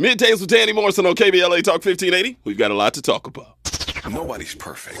 Middays with Danny Morrison on KBLA Talk 1580. We've got a lot to talk about. Nobody's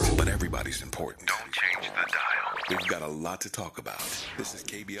perfect, but everybody's important. Don't change the dial. We've got a lot to talk about. This is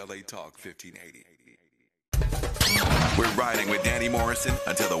KBLA Talk 1580. We're riding with Danny Morrison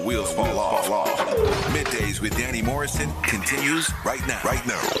until the wheels fall off. Middays with Danny Morrison continues right now.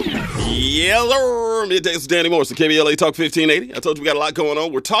 Yeller. Middays with Danny Morrison, KBLA Talk 1580. I told you we got a lot going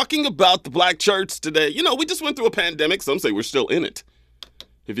on. We're talking about the black church today. We just went through a pandemic. Some say we're still in it.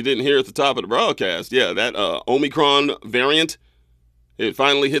 If you didn't hear at the top of the broadcast, that Omicron variant, it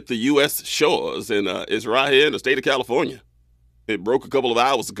finally hit the U.S. shores, and it's right here in the state of California. It broke a couple of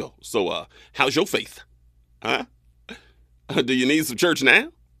hours ago. So how's your faith? Huh? Do you need some church now?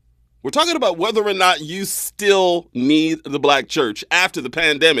 We're talking about whether or not you still need the black church after the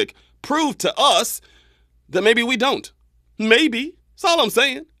pandemic proved to us that maybe we don't. Maybe. That's all I'm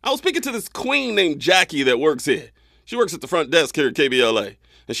saying. I was speaking to this queen named Jackie that works here. She works at the front desk here at KBLA.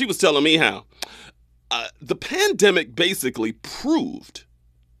 And she was telling me how the pandemic basically proved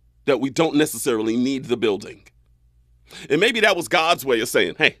that we don't necessarily need the building. And maybe that was God's way of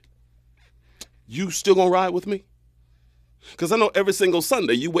saying, hey, you still gonna ride with me? Because I know every single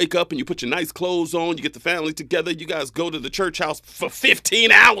Sunday you wake up and you put your nice clothes on, you get the family together, you guys go to the church house for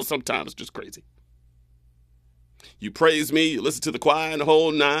 15 hours sometimes. It's just crazy. You praise me, you listen to the choir and the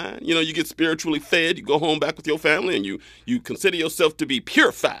whole 9. You get spiritually fed, you go home back with your family, and you consider yourself to be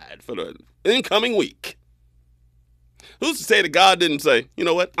purified for the incoming week. Who's to say that God didn't say, you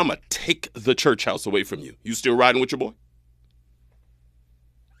know what, I'm going to take the church house away from you. You still riding with your boy?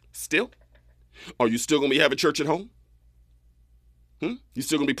 Still? Are you still going to be having church at home? You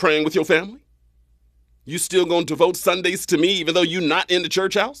still going to be praying with your family? You still going to devote Sundays to me even though you're not in the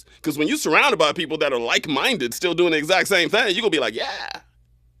church house? Because when you're surrounded by people that are like-minded, still doing the exact same thing, you're going to be like, yeah,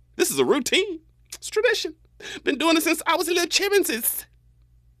 this is a routine. It's tradition. Been doing it since I was a little chimpanzee.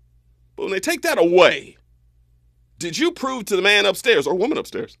 But when they take that away, did you prove to the man upstairs or woman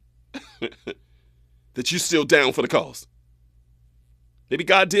upstairs that you're still down for the cause? Maybe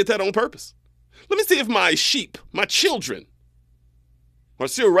God did that on purpose. Let me see if my sheep, my children, are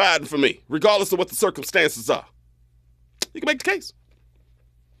still riding for me, regardless of what the circumstances are. You can make the case.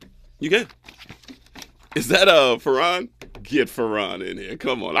 You can. Is that Farron? Get Farron in here.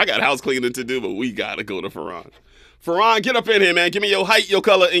 Come on. I got house cleaning to do, but we got to go to Farron. Farron, get up in here, man. Give me your height, your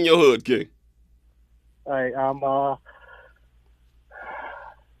color, and your hood, King. All right, I'm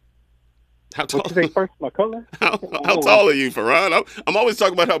How tall? What you think first? My color? How tall are you, Farron? I'm always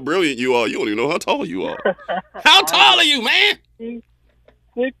talking about how brilliant you are. You don't even know how tall you are. How tall are you, man?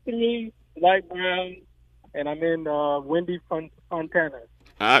 6'3", light brown, and I'm in windy Fontana.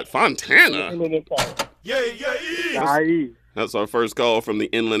 Fontana? Inland Empire. Yeah. That's our first call from the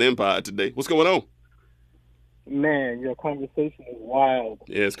Inland Empire today. What's going on? Man, your conversation is wild.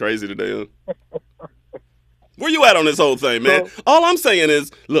 Yeah, it's crazy today, huh? Where you at on this whole thing, man? All I'm saying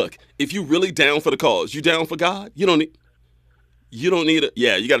is, look, if you really down for the cause, you down for God, you don't need it.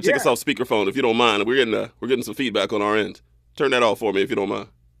 Yeah, you got to take us off speakerphone if you don't mind. We're getting some feedback on our end. Turn that off for me if you don't mind.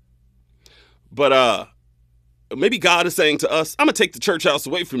 But maybe God is saying to us, I'm going to take the church house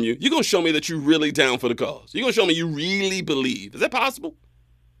away from you. You're going to show me that you're really down for the cause. You're going to show me you really believe. Is that possible?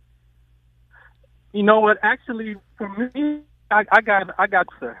 You know what? Actually, for me, I got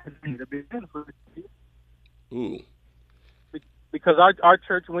to be honest. Ooh. Because our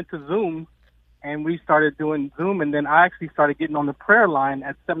church went to Zoom, and we started doing Zoom, and then I actually started getting on the prayer line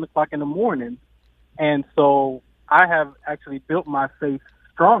at 7 o'clock in the morning. And so I have actually built my faith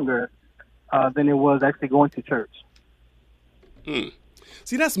stronger than it was actually going to church.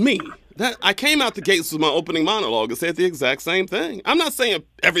 See, that's me. I came out the gates with my opening monologue and said the exact same thing. I'm not saying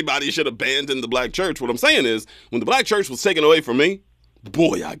everybody should abandon the black church. What I'm saying is, when the black church was taken away from me,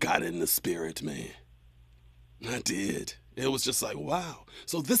 boy, I got in the spirit, man. I did. It was just like, wow.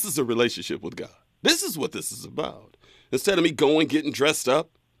 So this is a relationship with God. This is what this is about. Instead of me going, getting dressed up,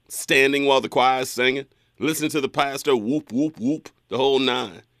 standing while the choir is singing, listening to the pastor whoop, whoop, whoop, the whole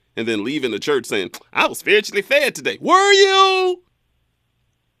 9, and then leaving the church saying, I was spiritually fed today. Were you?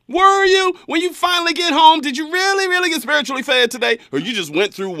 Were you? When you finally get home, did you really get spiritually fed today? Or you just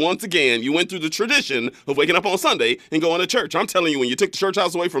went through, once again, you went through the tradition of waking up on Sunday and going to church? I'm telling you, when you took the church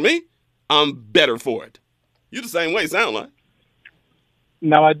house away from me, I'm better for it. You the same way, sound like.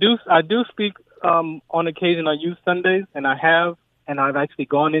 Now, I do speak on occasion on youth Sundays, and I've actually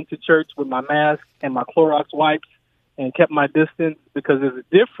gone into church with my mask and my Clorox wipes and kept my distance, because it's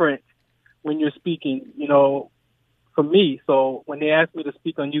different when you're speaking, for me. So when they asked me to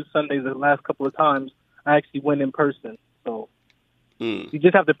speak on youth Sundays the last couple of times, I actually went in person. So you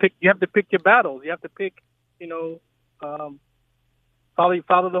just have to pick. You have to pick your battles. You have to pick.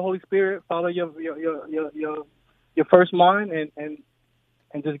 Follow the Holy Spirit. Follow your first mind, and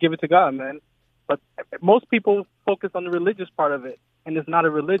just give it to God, man. But most people focus on the religious part of it, and it's not a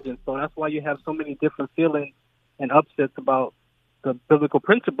religion. So that's why you have so many different feelings and upsets about the biblical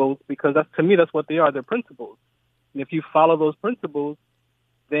principles, because to me, that's what they are. They're principles. And if you follow those principles,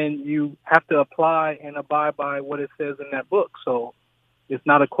 then you have to apply and abide by what it says in that book. So it's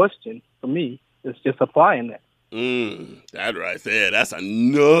not a question for me. It's just applying that. That right there, that's a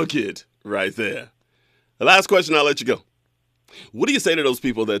nugget right there. The last question, I'll let you go. What do you say to those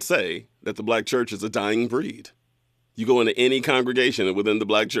people that say that the black church is a dying breed? You go into any congregation within the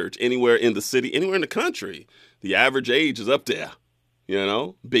black church, anywhere in the city, anywhere in the country, the average age is up there.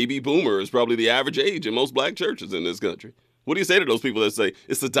 Baby boomer is probably the average age in most black churches in this country. What do you say to those people that say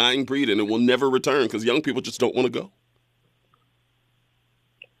it's a dying breed and it will never return because young people just don't want to go?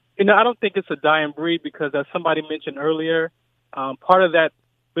 I don't think it's a dying breed, because as somebody mentioned earlier, part of that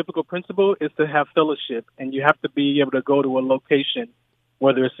biblical principle is to have fellowship, and you have to be able to go to a location,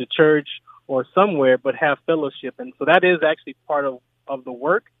 whether it's a church or somewhere, but have fellowship. And so that is actually part of the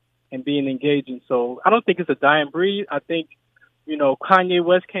work and being engaging. So I don't think it's a dying breed. I think, Kanye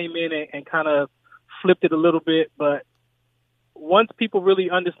West came in and kind of flipped it a little bit, but once people really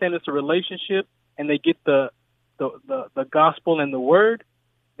understand it's a relationship and they get the gospel and the word,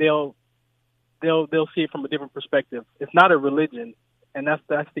 they'll see it from a different perspective. It's not a religion, and that's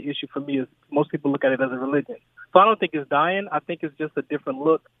the issue for me, is most people look at it as a religion. So I don't think it's dying. I think it's just a different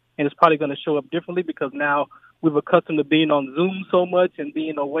look, and it's probably going to show up differently because now we've accustomed to being on Zoom so much and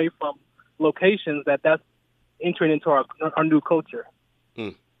being away from locations that's entering into our new culture.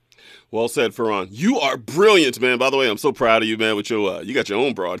 Well said, Farron. You are brilliant, man. By the way, I'm so proud of you, man, with your you got your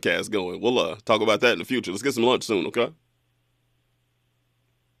own broadcast going. We'll talk about that in the future. Let's get some lunch soon, okay?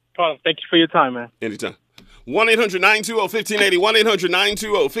 Oh, thank you for your time, man. Anytime. 1-800-920-1580,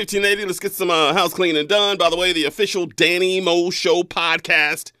 1-800-920-1580. Let's get some house cleaning done. By the way, the official Danny Mo Show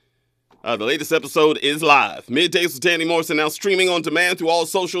podcast. The latest episode is live. Middays with Danny Morrison, now streaming on demand through all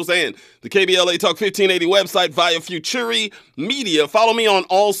socials and the KBLA Talk 1580 website via Futuri Media. Follow me on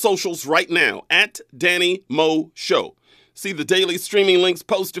all socials right now, at Danny Mo Show. See the daily streaming links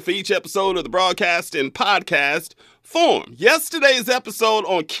posted for each episode of the broadcast in podcast form. Yesterday's episode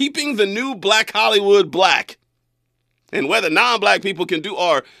on keeping the new Black Hollywood black and whether non-black people can do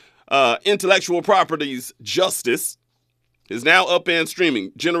our intellectual properties justice is now up and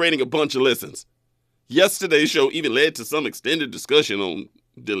streaming, generating a bunch of listens. Yesterday's show even led to some extended discussion on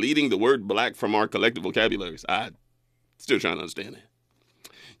deleting the word black from our collective vocabularies. I'm still trying to understand that.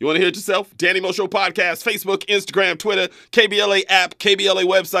 You want to hear it yourself? Danny Mo Show Podcast, Facebook, Instagram, Twitter, KBLA app, KBLA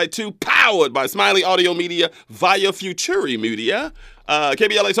website too, powered by Smiley Audio Media via Futuri Media.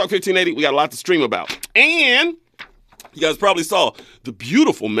 KBLA Talk 1580, we got a lot to stream about. And you guys probably saw the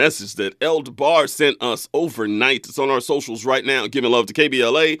beautiful message that El DeBar sent us overnight. It's on our socials right now. Giving love to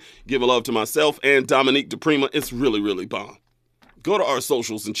KBLA, giving love to myself and Dominique DePrima. It's really, really bomb. Go to our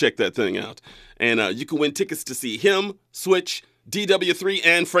socials and check that thing out. And you can win tickets to see him, Switch, DW3,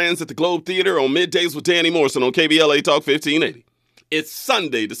 and friends at the Globe Theater on Middays with Danny Morrison on KBLA Talk 1580. It's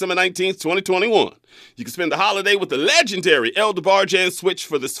Sunday, December 19th, 2021. You can spend the holiday with the legendary El DeBar and Switch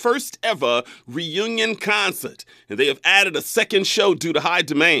for this first ever reunion concert. And they have added a second show due to high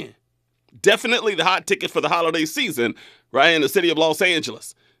demand. Definitely the hot ticket for the holiday season right in the city of Los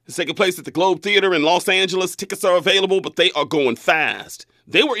Angeles. It's taking place at the Globe Theater in Los Angeles. Tickets are available, but they are going fast.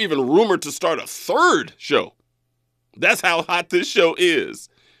 They were even rumored to start a third show. That's how hot this show is.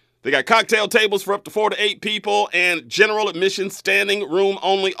 They got cocktail tables for up to 4 to 8 people and general admission standing room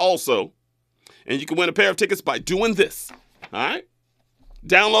only also. And you can win a pair of tickets by doing this. All right?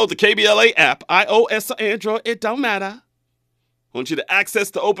 Download the KBLA app, iOS or Android, it don't matter. I want you to access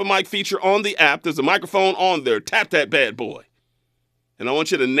the open mic feature on the app. There's a microphone on there. Tap that bad boy. And I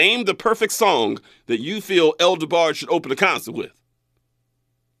want you to name the perfect song that you feel El DeBar should open a concert with.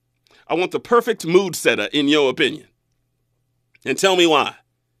 I want the perfect mood setter in your opinion. And tell me why.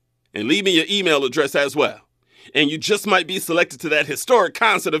 And leave me your email address as well. and you just might be selected to that historic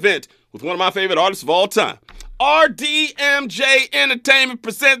concert event with one of my favorite artists of all time. RDMJ Entertainment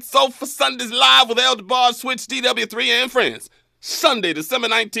presents Sofa Sundays live with El DeBar, Switch, DW3, and friends. Sunday, December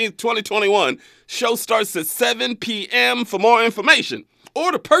 19th, 2021. Show starts at 7 p.m. For more information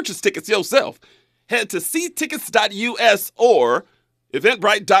or to purchase tickets yourself, head to ctickets.us or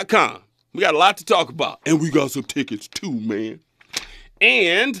eventbrite.com. We got a lot to talk about, and we got some tickets too, man.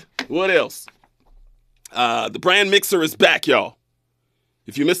 And what else? The brand mixer is back, y'all.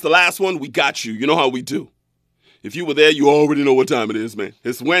 If you missed the last one, we got you. You know how we do. If you were there, you already know what time it is, man.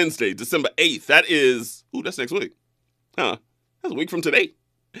 It's Wednesday, December 8th. That's next week. That's a week from today.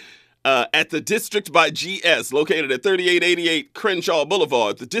 At the District by GS, located at 3888 Crenshaw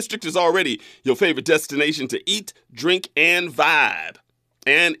Boulevard. The District is already your favorite destination to eat, drink, and vibe.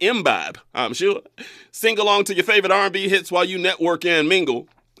 And imbibe, I'm sure. Sing along to your favorite R&B hits while you network and mingle.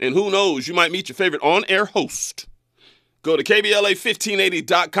 And who knows, you might meet your favorite on-air host. Go to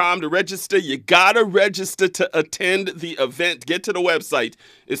KBLA1580.com to register. You gotta register to attend the event. Get to the website.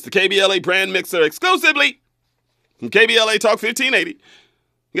 It's the KBLA Brand Mixer exclusively from KBLA Talk 1580.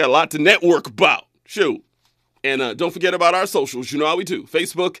 We got a lot to network about. Shoot. And don't forget about our socials. You know how we do.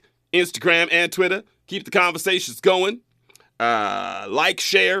 Facebook, Instagram, and Twitter. Keep the conversations going. Like,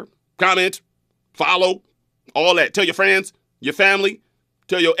 share, comment, follow, all that. Tell your friends, your family,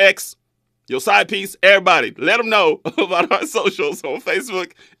 tell your ex, your side piece, everybody. Let them know about our socials on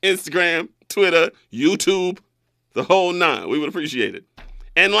Facebook, Instagram, Twitter, YouTube, the whole nine. We would appreciate it.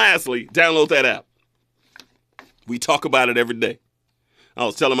 And lastly, download that app. We talk about it every day. I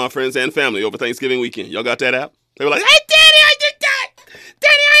was telling my friends and family over Thanksgiving weekend. Y'all got that app? They were like, hey, Daddy, I did that.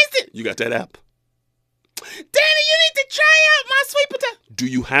 Daddy, I did. You got that app? Daddy, you need to try out my sweet potato. Do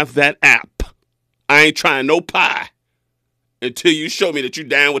you have that app? I ain't trying no pie until you show me that you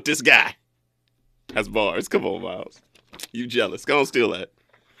down with this guy. That's bars. Come on, Miles. You jealous. Go on, steal that.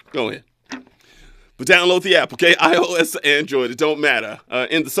 Go ahead. But download the app, okay? iOS or Android, it don't matter.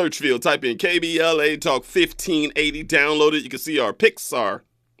 In the search field, type in KBLA Talk 1580. Download it. You can see our pics, our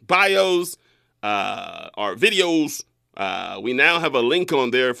bios, our videos. We now have a link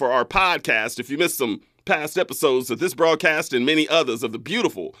on there for our podcast. If you missed some past episodes of this broadcast and many others of the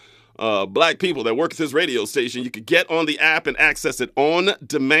beautiful black people that work at this radio station, you could get on the app and access it on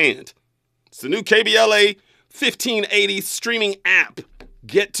demand. It's the new KBLA 1580 streaming app.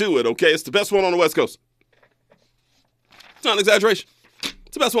 Get to it, okay? It's the best one on the West Coast. It's not an exaggeration.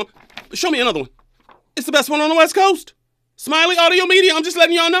 It's the best one. Show me another one. It's the best one on the West Coast. Smiley Audio Media, I'm just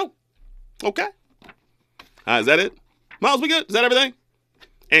letting y'all know. Okay? Is that it? Miles, we good? Is that everything?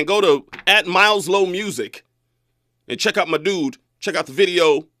 And go to @MilesLowMusic and check out my dude. Check out the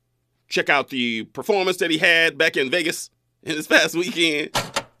video. Check out the performance that he had back in Vegas in this past weekend.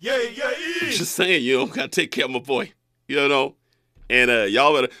 Yeah. Just saying, you know, gotta take care of my boy. You know? And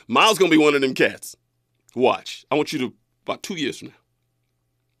y'all better, Miles gonna be one of them cats. Watch. I want you to, about 2 years from now.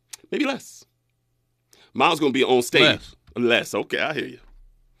 Maybe less. Miles gonna be on stage. Less. Okay, I hear you.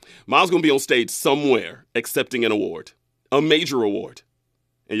 Miles gonna be on stage somewhere accepting an award. A major award.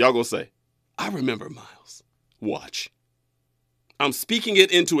 And y'all gonna say, I remember Miles. Watch. I'm speaking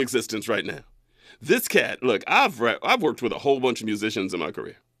it into existence right now. This cat, look, I've worked with a whole bunch of musicians in my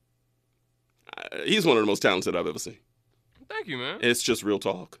career. He's one of the most talented I've ever seen. Thank you, man. It's just real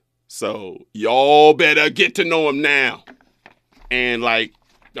talk. So y'all better get to know him now. And like,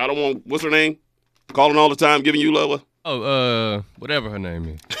 I don't want, what's her name? Calling all the time, giving you love. Oh, whatever her name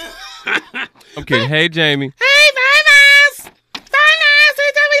is. I'm kidding. Hey, Jamie. Hey, Miles. Miles, we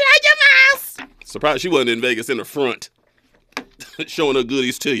like your mouse. Surprised she wasn't in Vegas in the front, showing her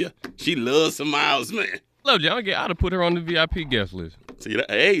goodies to you. She loves some Miles, man. Love you. I'd have put her on the VIP guest list. See that?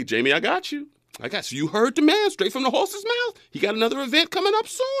 Hey, Jamie, I got you. You heard the man straight from the horse's mouth. He got another event coming up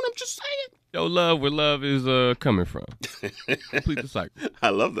soon. I'm just saying. Yo, love where love is coming from. Complete the cycle. I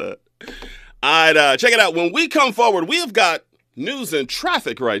love that. All right, check it out. When we come forward, we have got news and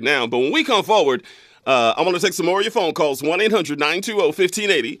traffic right now. But when we come forward, I want to take some more of your phone calls.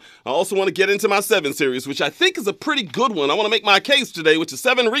 1-800-920-1580. I also want to get into my 7 series, which I think is a pretty good one. I want to make my case today, which is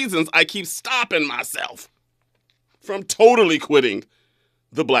 7 reasons I keep stopping myself from totally quitting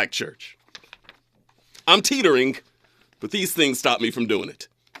the black church. I'm teetering, but these things stop me from doing it.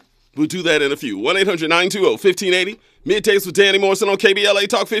 We'll do that in a few. 1-800-920-1580. Middays with Danny Morrison on KBLA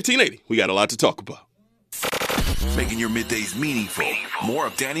Talk 1580. We got a lot to talk about. Making your middays meaningful. More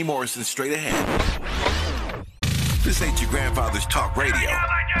of Danny Morrison straight ahead. This ain't your grandfather's talk radio.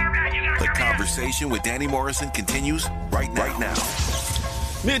 The conversation with Danny Morrison continues right now.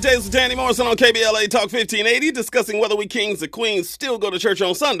 Middays with Danny Morrison on KBLA Talk 1580, discussing whether we kings and queens still go to church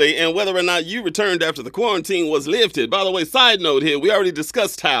on Sunday and whether or not you returned after the quarantine was lifted. By the way, side note here, we already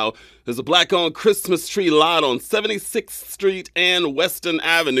discussed how there's a black-owned Christmas tree lot on 76th Street and Western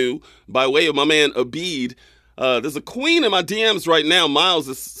Avenue by way of my man Abid. There's a queen in my DMs right now, Miles,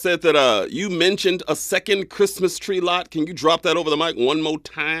 that said that you mentioned a second Christmas tree lot. Can you drop that over the mic one more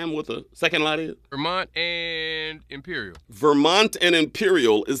time what the second lot is? Vermont and Imperial. Vermont and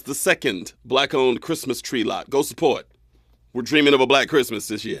Imperial is the second black-owned Christmas tree lot. Go support. We're dreaming of a black Christmas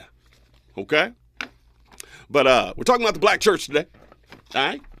this year. Okay? But we're talking about the black church today. All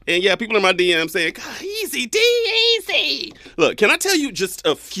right? And yeah, people in my DM saying, God, easy, D, easy. Look, can I tell you just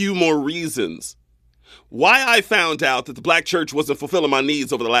a few more reasons why I found out that the black church wasn't fulfilling my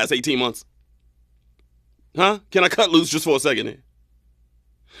needs over the last 18 months? Huh? Can I cut loose just for a second here?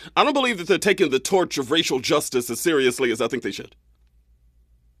 I don't believe that they're taking the torch of racial justice as seriously as I think they should.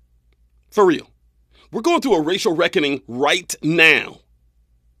 For real. We're going through a racial reckoning right now.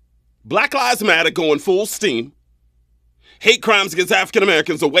 Black Lives Matter going full steam. Hate crimes against African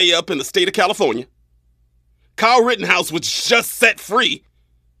Americans are way up in the state of California. Kyle Rittenhouse was just set free,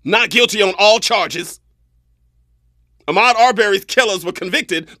 not guilty on all charges. Ahmaud Arbery's killers were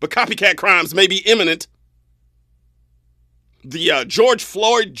convicted, but copycat crimes may be imminent. The George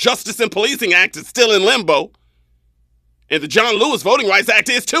Floyd Justice and Policing Act is still in limbo. And the John Lewis Voting Rights Act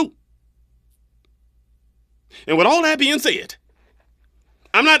is too. And with all that being said,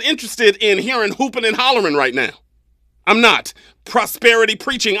 I'm not interested in hearing hooping and hollering right now. I'm not. Prosperity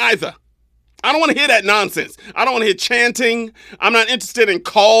preaching either. I don't want to hear that nonsense. I don't want to hear chanting. I'm not interested in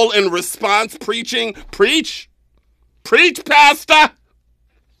call and response preaching. Preach. Preach, pastor.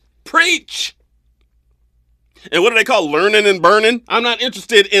 Preach. And what do they call learning and burning? I'm not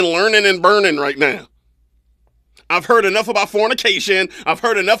interested in learning and burning right now. I've heard enough about fornication. I've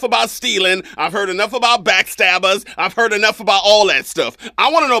heard enough about stealing. I've heard enough about backstabbers. I've heard enough about all that stuff.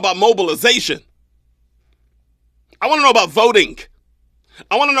 I want to know about mobilization. I want to know about voting.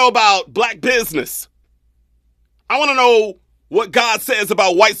 I want to know about black business. I want to know what God says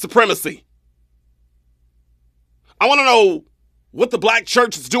about white supremacy. I want to know what the black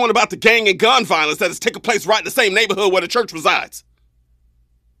church is doing about the gang and gun violence that is taking place right in the same neighborhood where the church resides.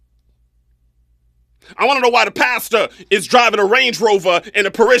 I want to know why the pastor is driving a Range Rover and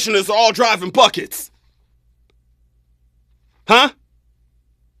the parishioners are all driving buckets. Huh?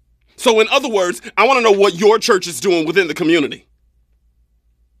 So in other words, I want to know what your church is doing within the community.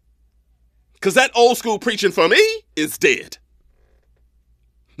 Because that old school preaching for me is dead.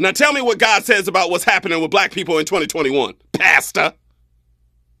 Now tell me what God says about what's happening with black people in 2021, pastor.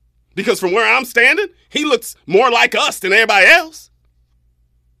 Because from where I'm standing, he looks more like us than everybody else.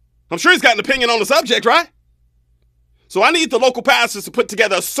 I'm sure he's got an opinion on the subject, right? So I need the local pastors to put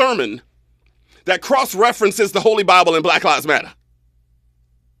together a sermon that cross-references the Holy Bible and Black Lives Matter.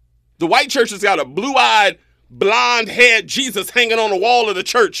 The white church has got a blue-eyed, blonde-haired Jesus hanging on the wall of the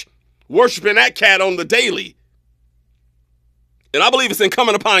church, worshiping that cat on the daily. And I believe it's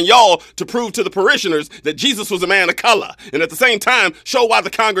incumbent upon y'all to prove to the parishioners that Jesus was a man of color. And at the same time, show the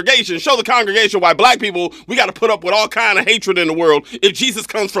congregation why black people, we got to put up with all kind of hatred in the world if Jesus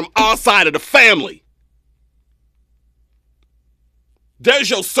comes from our side of the family. There's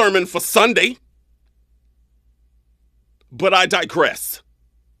your sermon for Sunday. But I digress.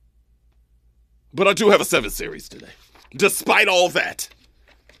 But I do have a 7 series today. Despite all that,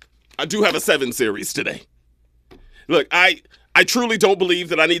 I do have a 7 series today. Look, I truly don't believe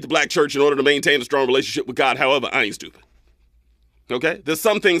that I need the black church in order to maintain a strong relationship with God. However, I ain't stupid. Okay? There's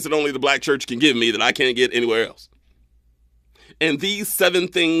some things that only the black church can give me that I can't get anywhere else. And these 7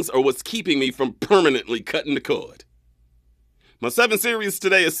 things are what's keeping me from permanently cutting the cord. My 7 series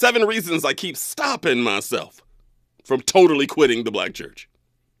today is 7 reasons I keep stopping myself from totally quitting the black church.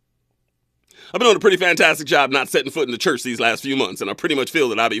 I've been doing a pretty fantastic job not setting foot in the church these last few months, and I pretty much feel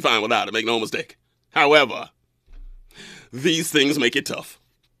that I'll be fine without it, make no mistake. However, these things make it tough.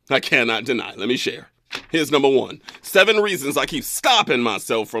 I cannot deny. Let me share. Here's number 1. 7 reasons I keep stopping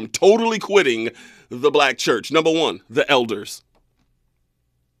myself from totally quitting the black church. Number 1, the elders.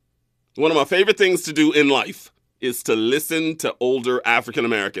 One of my favorite things to do in life is to listen to older African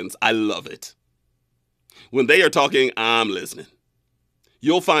Americans. I love it. When they are talking, I'm listening.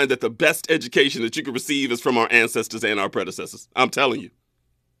 You'll find that the best education that you can receive is from our ancestors and our predecessors. I'm telling you.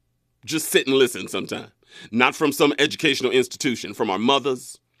 Just sit and listen sometime. Not from some educational institution, from our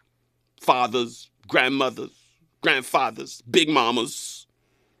mothers, fathers, grandmothers, grandfathers, big mamas,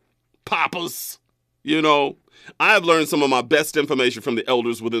 papas. You know, I have learned some of my best information from the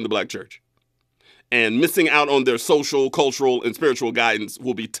elders within the black church. And missing out on their social, cultural, and spiritual guidance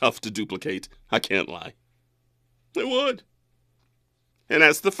will be tough to duplicate. I can't lie. It would. And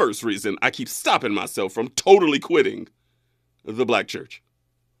that's the first reason I keep stopping myself from totally quitting the black church.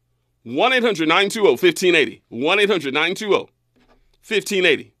 1-800-920-1580.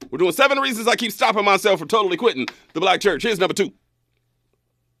 1-800-920-1580. We're doing 7 reasons I keep stopping myself from totally quitting the black church. Here's number 2.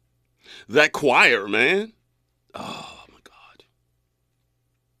 That choir, man. Oh, my God.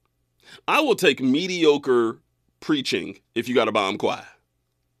 I will take mediocre preaching if you got a bomb choir.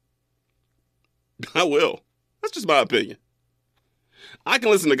 I will. That's just my opinion. I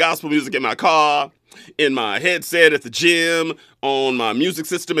can listen to gospel music in my car, in my headset at the gym, on my music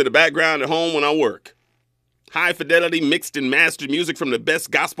system in the background at home when I work. High fidelity mixed and mastered music from the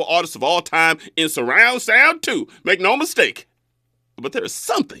best gospel artists of all time in surround sound too. Make no mistake. But there is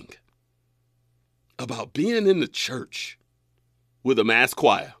something about being in the church with a mass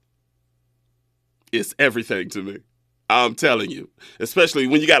choir. It's everything to me. I'm telling you, especially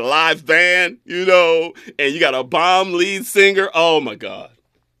when you got a live band, and you got a bomb lead singer. Oh my God.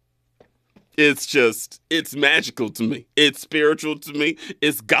 It's magical to me. It's spiritual to me.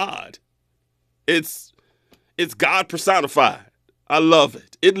 It's God. It's God personified. I love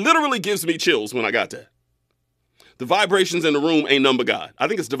it. It literally gives me chills when I got that. The vibrations in the room ain't none but God. I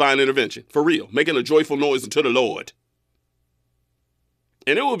think it's divine intervention, for real, making a joyful noise unto the Lord.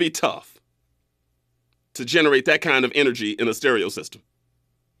 And it will be tough to generate that kind of energy in a stereo system.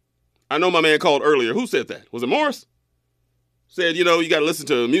 I know my man called earlier. Who said that? Was it Morris? Said, you got to listen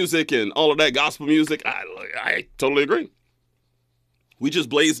to music and all of that gospel music. I totally agree. We just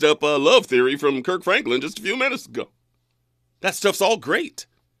blazed up Love Theory from Kirk Franklin just a few minutes ago. That stuff's all great.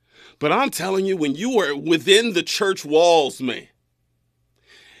 But I'm telling you, when you are within the church walls, man,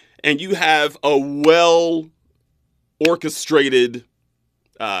 and you have a well-orchestrated,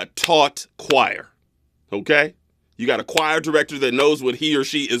 taught choir, okay? You got a choir director that knows what he or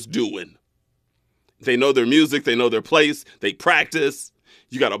she is doing. They know their music. They know their place. They practice.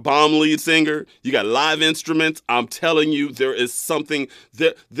 You got a bomb lead singer. You got live instruments. I'm telling you, there is something,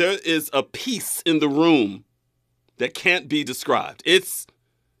 there is a peace in the room that can't be described.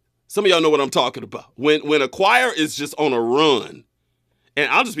 Some of y'all know what I'm talking about. When a choir is just on a run,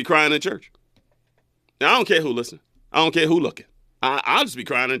 and I'll just be crying in church. Now, I don't care who listening. I don't care who looking. I'll just be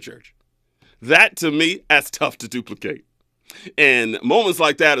crying in church. That, to me, that's tough to duplicate. And moments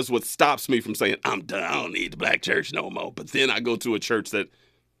like that is what stops me from saying, I'm done. I don't need the black church no more. But then I go to a church that,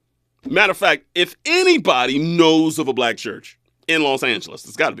 matter of fact, if anybody knows of a black church in Los Angeles,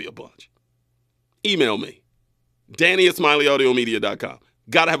 there's got to be a bunch. Email me, Danny@SmileyAudiomedia.com.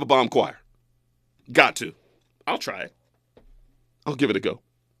 Got to have a bomb choir. Got to. I'll try it. I'll give it a go.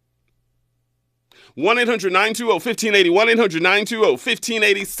 1-800-920-1580.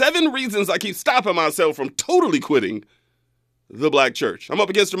 1-800-920-1580. 7 reasons I keep stopping myself from totally quitting the black church. I'm up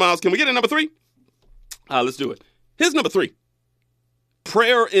against it, Miles. Can we get a number 3? Let's do it. Here's number 3.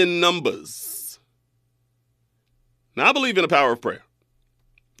 Prayer in numbers. Now, I believe in the power of prayer.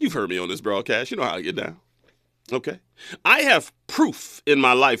 You've heard me on this broadcast. You know how I get down. Okay. I have proof in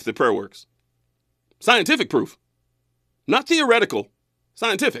my life that prayer works. Scientific proof. Not theoretical.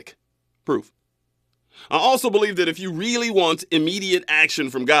 Scientific proof. I also believe that if you really want immediate action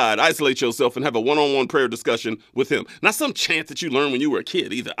from God, isolate yourself and have a one-on-one prayer discussion with him. Not some chant that you learned when you were a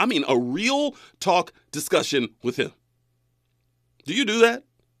kid either. I mean, a real talk discussion with him. Do you do that?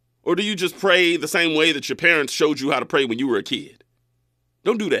 Or do you just pray the same way that your parents showed you how to pray when you were a kid?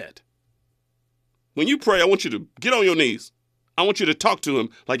 Don't do that. When you pray, I want you to get on your knees. I want you to talk to him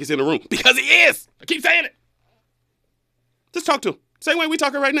like he's in the room. Because he is. I keep saying it. Just talk to him. Same way we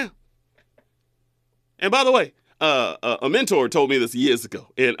talking right now. And by the way, a mentor told me this years ago,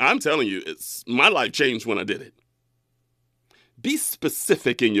 and I'm telling you, my life changed when I did it. Be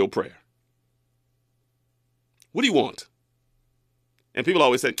specific in your prayer. What do you want? And people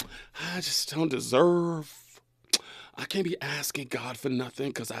always say, I just don't deserve. I can't be asking God for nothing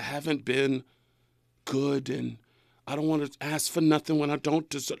because I haven't been good, and I don't want to ask for nothing when I don't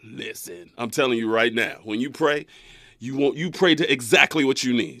deserve. Listen, I'm telling you right now, when you pray, you pray to exactly what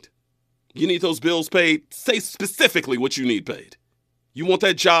you need. You need those bills paid? Say specifically what you need paid. You want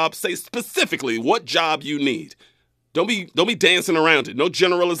that job? Say specifically what job you need. Don't be dancing around it. No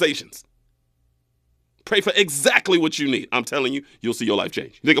generalizations. Pray for exactly what you need. I'm telling you, you'll see your life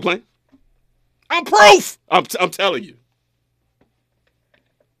change. You think I'm playing? I'm proof. I'm telling you.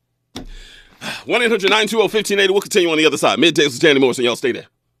 1-800-920-1580. We'll continue on the other side. Middays with Danny Morrison. Y'all stay there.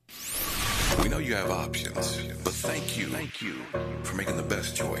 We know you have options, but thank you for making the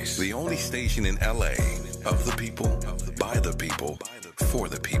best choice. The only station in LA of the people, by the people, for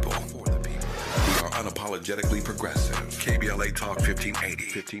the people. We are unapologetically progressive. KBLA Talk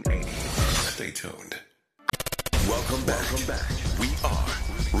 1580. Stay tuned. Welcome back. We are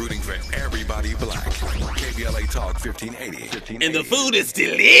rooting for everybody black. KBLA Talk 1580. And the food is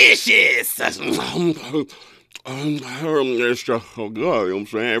delicious. It's just so good. You know what I'm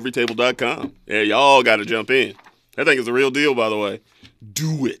saying? Everytable.com. Yeah, y'all got to jump in. That thing is a real deal, by the way.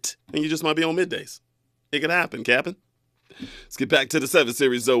 Do it. And you just might be on middays. It could happen, Captain. Let's get back to the 7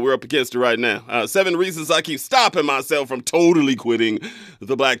 series, though. We're up against it right now. 7 reasons I keep stopping myself from totally quitting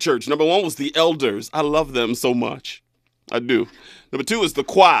the black church. Number 1 was the elders. I love them so much. I do. Number 2 is the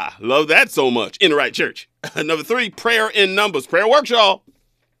choir. Love that so much. In the right church. Number 3, prayer in numbers. Prayer works, y'all.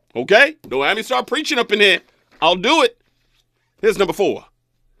 Okay? Don't have me start preaching up in here. I'll do it. Here's number 4.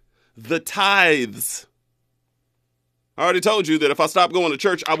 The tithes. I already told you that if I stop going to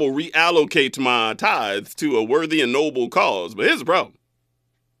church, I will reallocate my tithes to a worthy and noble cause. But here's the problem.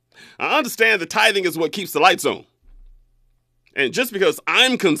 I understand that tithing is what keeps the lights on. And just because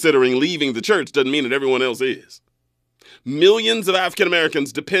I'm considering leaving the church doesn't mean that everyone else is. Millions of African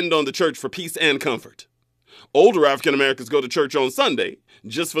Americans depend on the church for peace and comfort. Older African Americans go to church on Sunday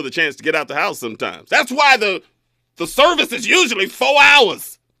just for the chance to get out the house sometimes. That's why the service is usually 4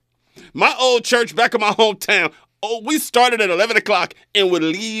 hours. My old church back in my hometown, we started at 11 o'clock and would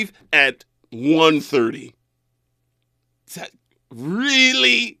leave at 1:30. Is that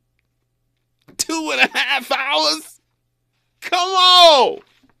really 2.5 hours? Come on.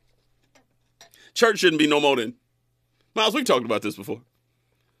 Church shouldn't be no more than, Miles, we've talked about this before.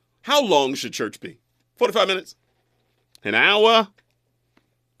 How long should church be? 45 minutes? An hour?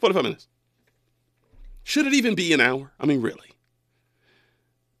 45 minutes. Should it even be an hour? I mean, really.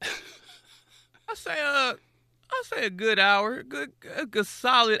 I say a good hour. A good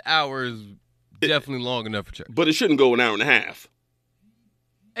solid hour is definitely long enough for church. But it shouldn't go an hour and a half.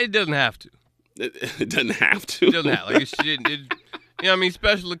 It doesn't have to. It doesn't have to. It doesn't have to. Like, it shouldn't. You know what I mean?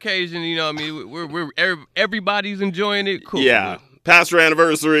 Special occasion, you know what I mean? Everybody's enjoying it. Cool. Yeah. Pastor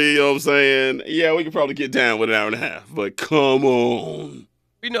anniversary, you know what I'm saying? Yeah, we could probably get down with an hour and a half, but come on.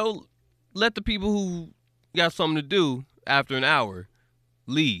 You know, let the people who got something to do after an hour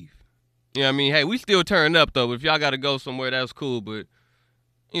leave. You know what I mean? Hey, we still turn up, though. But if y'all got to go somewhere, that's cool. But,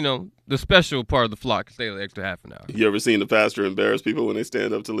 you know, the special part of the flock can stay an extra half an hour. You ever seen the pastor embarrass people when they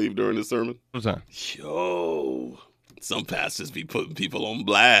stand up to leave during the sermon? What time? Yo, some pastors be putting people on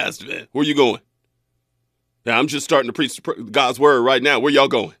blast, man. Where you going? Yeah, I'm just starting to preach God's word right now. Where y'all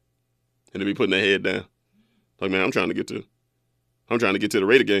going? And they be putting their head down. Like, man, I'm trying to get to the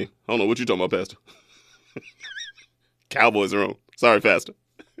Raider game. I don't know what you talking about, Pastor. Cowboys are on. Sorry, Pastor.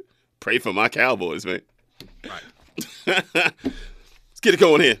 Pray for my Cowboys, man. Right. Let's get it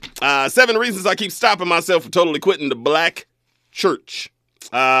going here. 7 reasons I keep stopping myself from totally quitting the black church.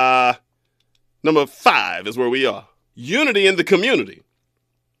 Number 5 is where we are. Unity in the community.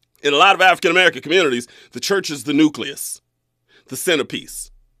 In a lot of African American communities, the church is the nucleus, the centerpiece,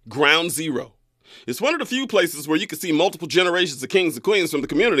 ground zero. It's one of the few places where you can see multiple generations of kings and queens from the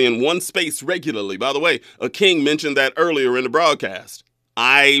community in one space regularly. By the way, a king mentioned that earlier in the broadcast.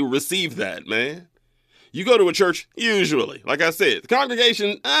 I received that, man. You go to a church, usually, like I said, the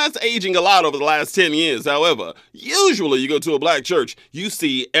congregation, it's aging a lot over the last 10 years. However, usually you go to a black church, you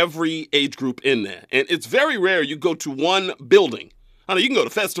see every age group in there. And it's very rare you go to one building. I know you can go to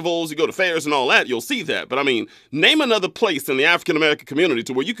festivals, you go to fairs and all that, you'll see that. But I mean, name another place in the African-American community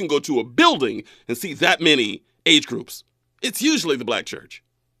to where you can go to a building and see that many age groups. It's usually the black church,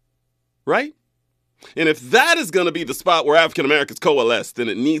 right? And if that is going to be the spot where African-Americans coalesce, then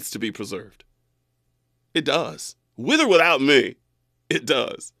it needs to be preserved. It does. With or without me, it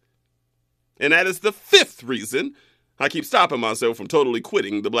does. And that is the 5th reason I keep stopping myself from totally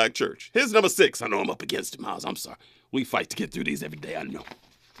quitting the black church. Here's number 6. I know I'm up against it, Miles. I'm sorry. We fight to get through these every day, I know.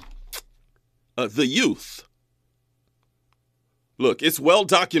 The youth. Look, it's well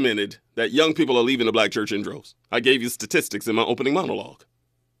documented that young people are leaving the black church in droves. I gave you statistics in my opening monologue.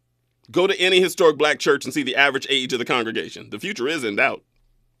 Go to any historic black church and see the average age of the congregation. The future is in doubt.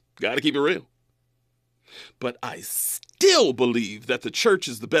 Got to keep it real. But I still believe that the church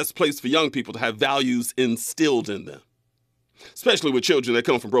is the best place for young people to have values instilled in them, especially with children that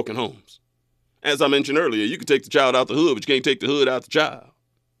come from broken homes. As I mentioned earlier, you can take the child out the hood, but you can't take the hood out the child.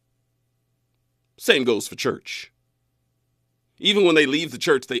 Same goes for church. Even when they leave the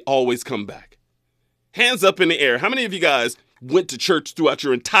church, they always come back. Hands up in the air. How many of you guys went to church throughout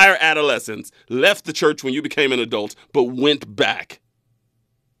your entire adolescence, left the church when you became an adult, but went back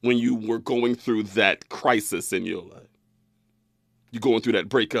when you were going through that crisis in your life? You're going through that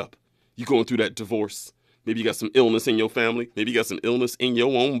breakup. You're going through that divorce. Maybe you got some illness in your family. Maybe you got some illness in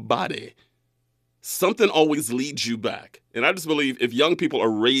your own body. something always leads you back. And I just believe if young people are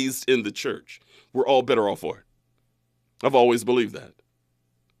raised in the church, we're all better off for it. I've always believed that.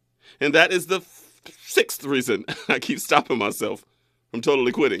 And that is the sixth reason I keep stopping myself from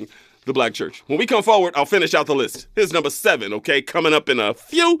totally quitting the black church. When we come forward, I'll finish out the list. Here's number 7, okay? Coming up in a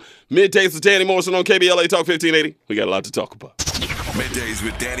few. Middays with Danny Morrison on KBLA Talk 1580. We got a lot to talk about. Middays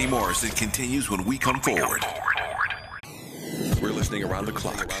with Danny Morrison continues when we come forward. We're listening around the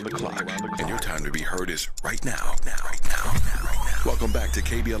clock. And your time to be heard is right now. Welcome back to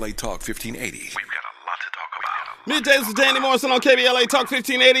KBLA Talk 1580. We've got a lot to talk about. Middays with Danny Morrison on KBLA Talk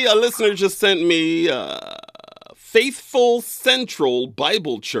 1580. A listener just sent me Faithful Central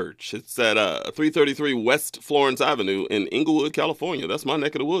Bible Church. It's at 333 West Florence Avenue in Inglewood, California. That's my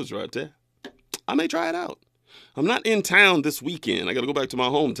neck of the woods right there. I may try it out. I'm not in town this weekend. I got to go back to my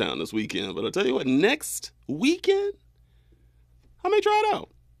hometown this weekend. But I'll tell you what, next weekend, I may try it out.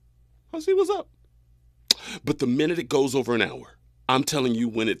 I'll see what's up. But the minute it goes over an hour, I'm telling you,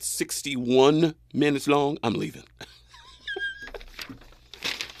 when it's 61 minutes long, I'm leaving.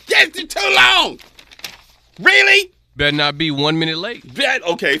 Yes, it's too long. Really? Better not be 1 minute late.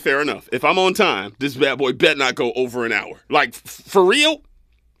 Okay, fair enough. If I'm on time, this bad boy better not go over an hour. Like, for real?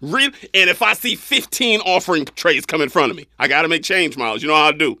 Real? And if I see 15 offering trays come in front of me, I got to make change, Miles. You know how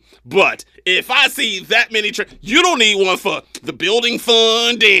I do. But if I see that many trays, you don't need one for the building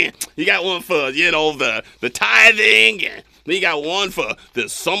fund, and you got one for, the tithing, and you got one for the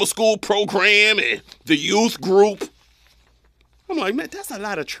summer school program and the youth group. I'm like, man, that's a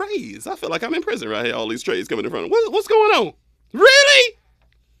lot of trays. I feel like I'm in prison right here, all these trays coming in front of me. What's going on? Really?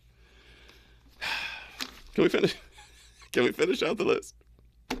 Can we finish out the list?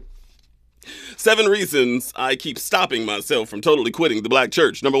 7 reasons I keep stopping myself from totally quitting the black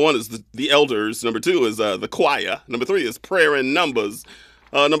church. Number 1 is the elders. Number 2 is the choir. Number 3 is prayer in numbers.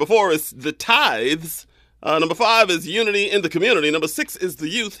 Number 4 is the tithes. Number 5 is unity in the community. Number 6 is the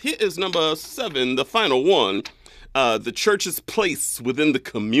youth. Here is number 7, the final one. The church's place within the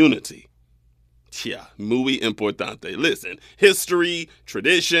community. Yeah, muy importante. Listen, history,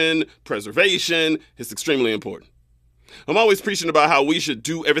 tradition, preservation is extremely important. I'm always preaching about how we should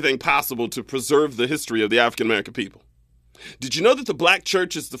do everything possible to preserve the history of the African American people. Did you know that the black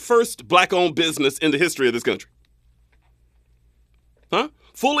church is the first black-owned business in the history of this country? Huh?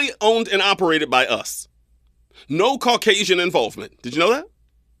 Fully owned and operated by us. No Caucasian involvement. Did you know that?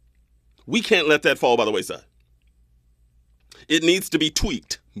 We can't let that fall by the wayside. It needs to be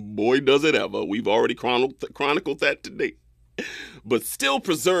tweaked. Boy, does it ever. We've already chronicled that today. But still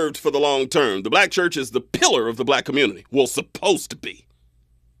preserved for the long term. The black church is the pillar of the black community. Well, supposed to be.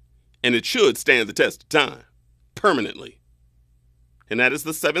 And it should stand the test of time. Permanently. And that is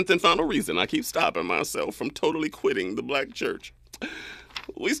the 7th and final reason I keep stopping myself from totally quitting the black church.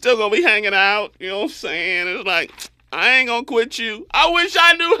 We still gonna be hanging out, you know what I'm saying? It's like, I ain't gonna quit you. I wish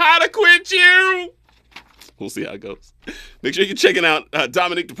I knew how to quit you. We'll see how it goes. Make sure you're checking out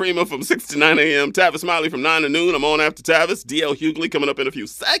Dominique DePrima from 6 to 9 a.m. Tavis Smiley from 9 to noon. I'm on after Tavis. D.L. Hughley coming up in a few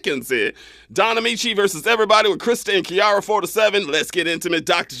seconds here. Don Amici versus everybody with Krista and Kiara 4 to 7. Let's get intimate.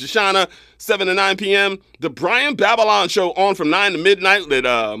 Dr. Shoshana 7 to 9 p.m. The Brian Babylon Show on from 9 to midnight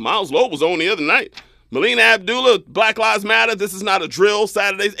that Miles Lowe was on the other night. Melina Abdullah, Black Lives Matter, This Is Not a Drill,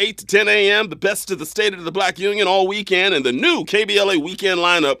 Saturdays 8 to 10 a.m., the best of the State of the Black Union all weekend, and the new KBLA weekend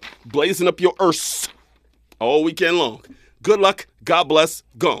lineup blazing up your earth all weekend long. Good luck, God bless,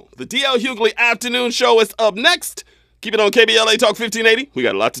 gone. The D.L. Hughley afternoon show is up next. Keep it on KBLA Talk 1580. We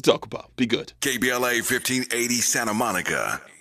got a lot to talk about. Be good. KBLA 1580 Santa Monica.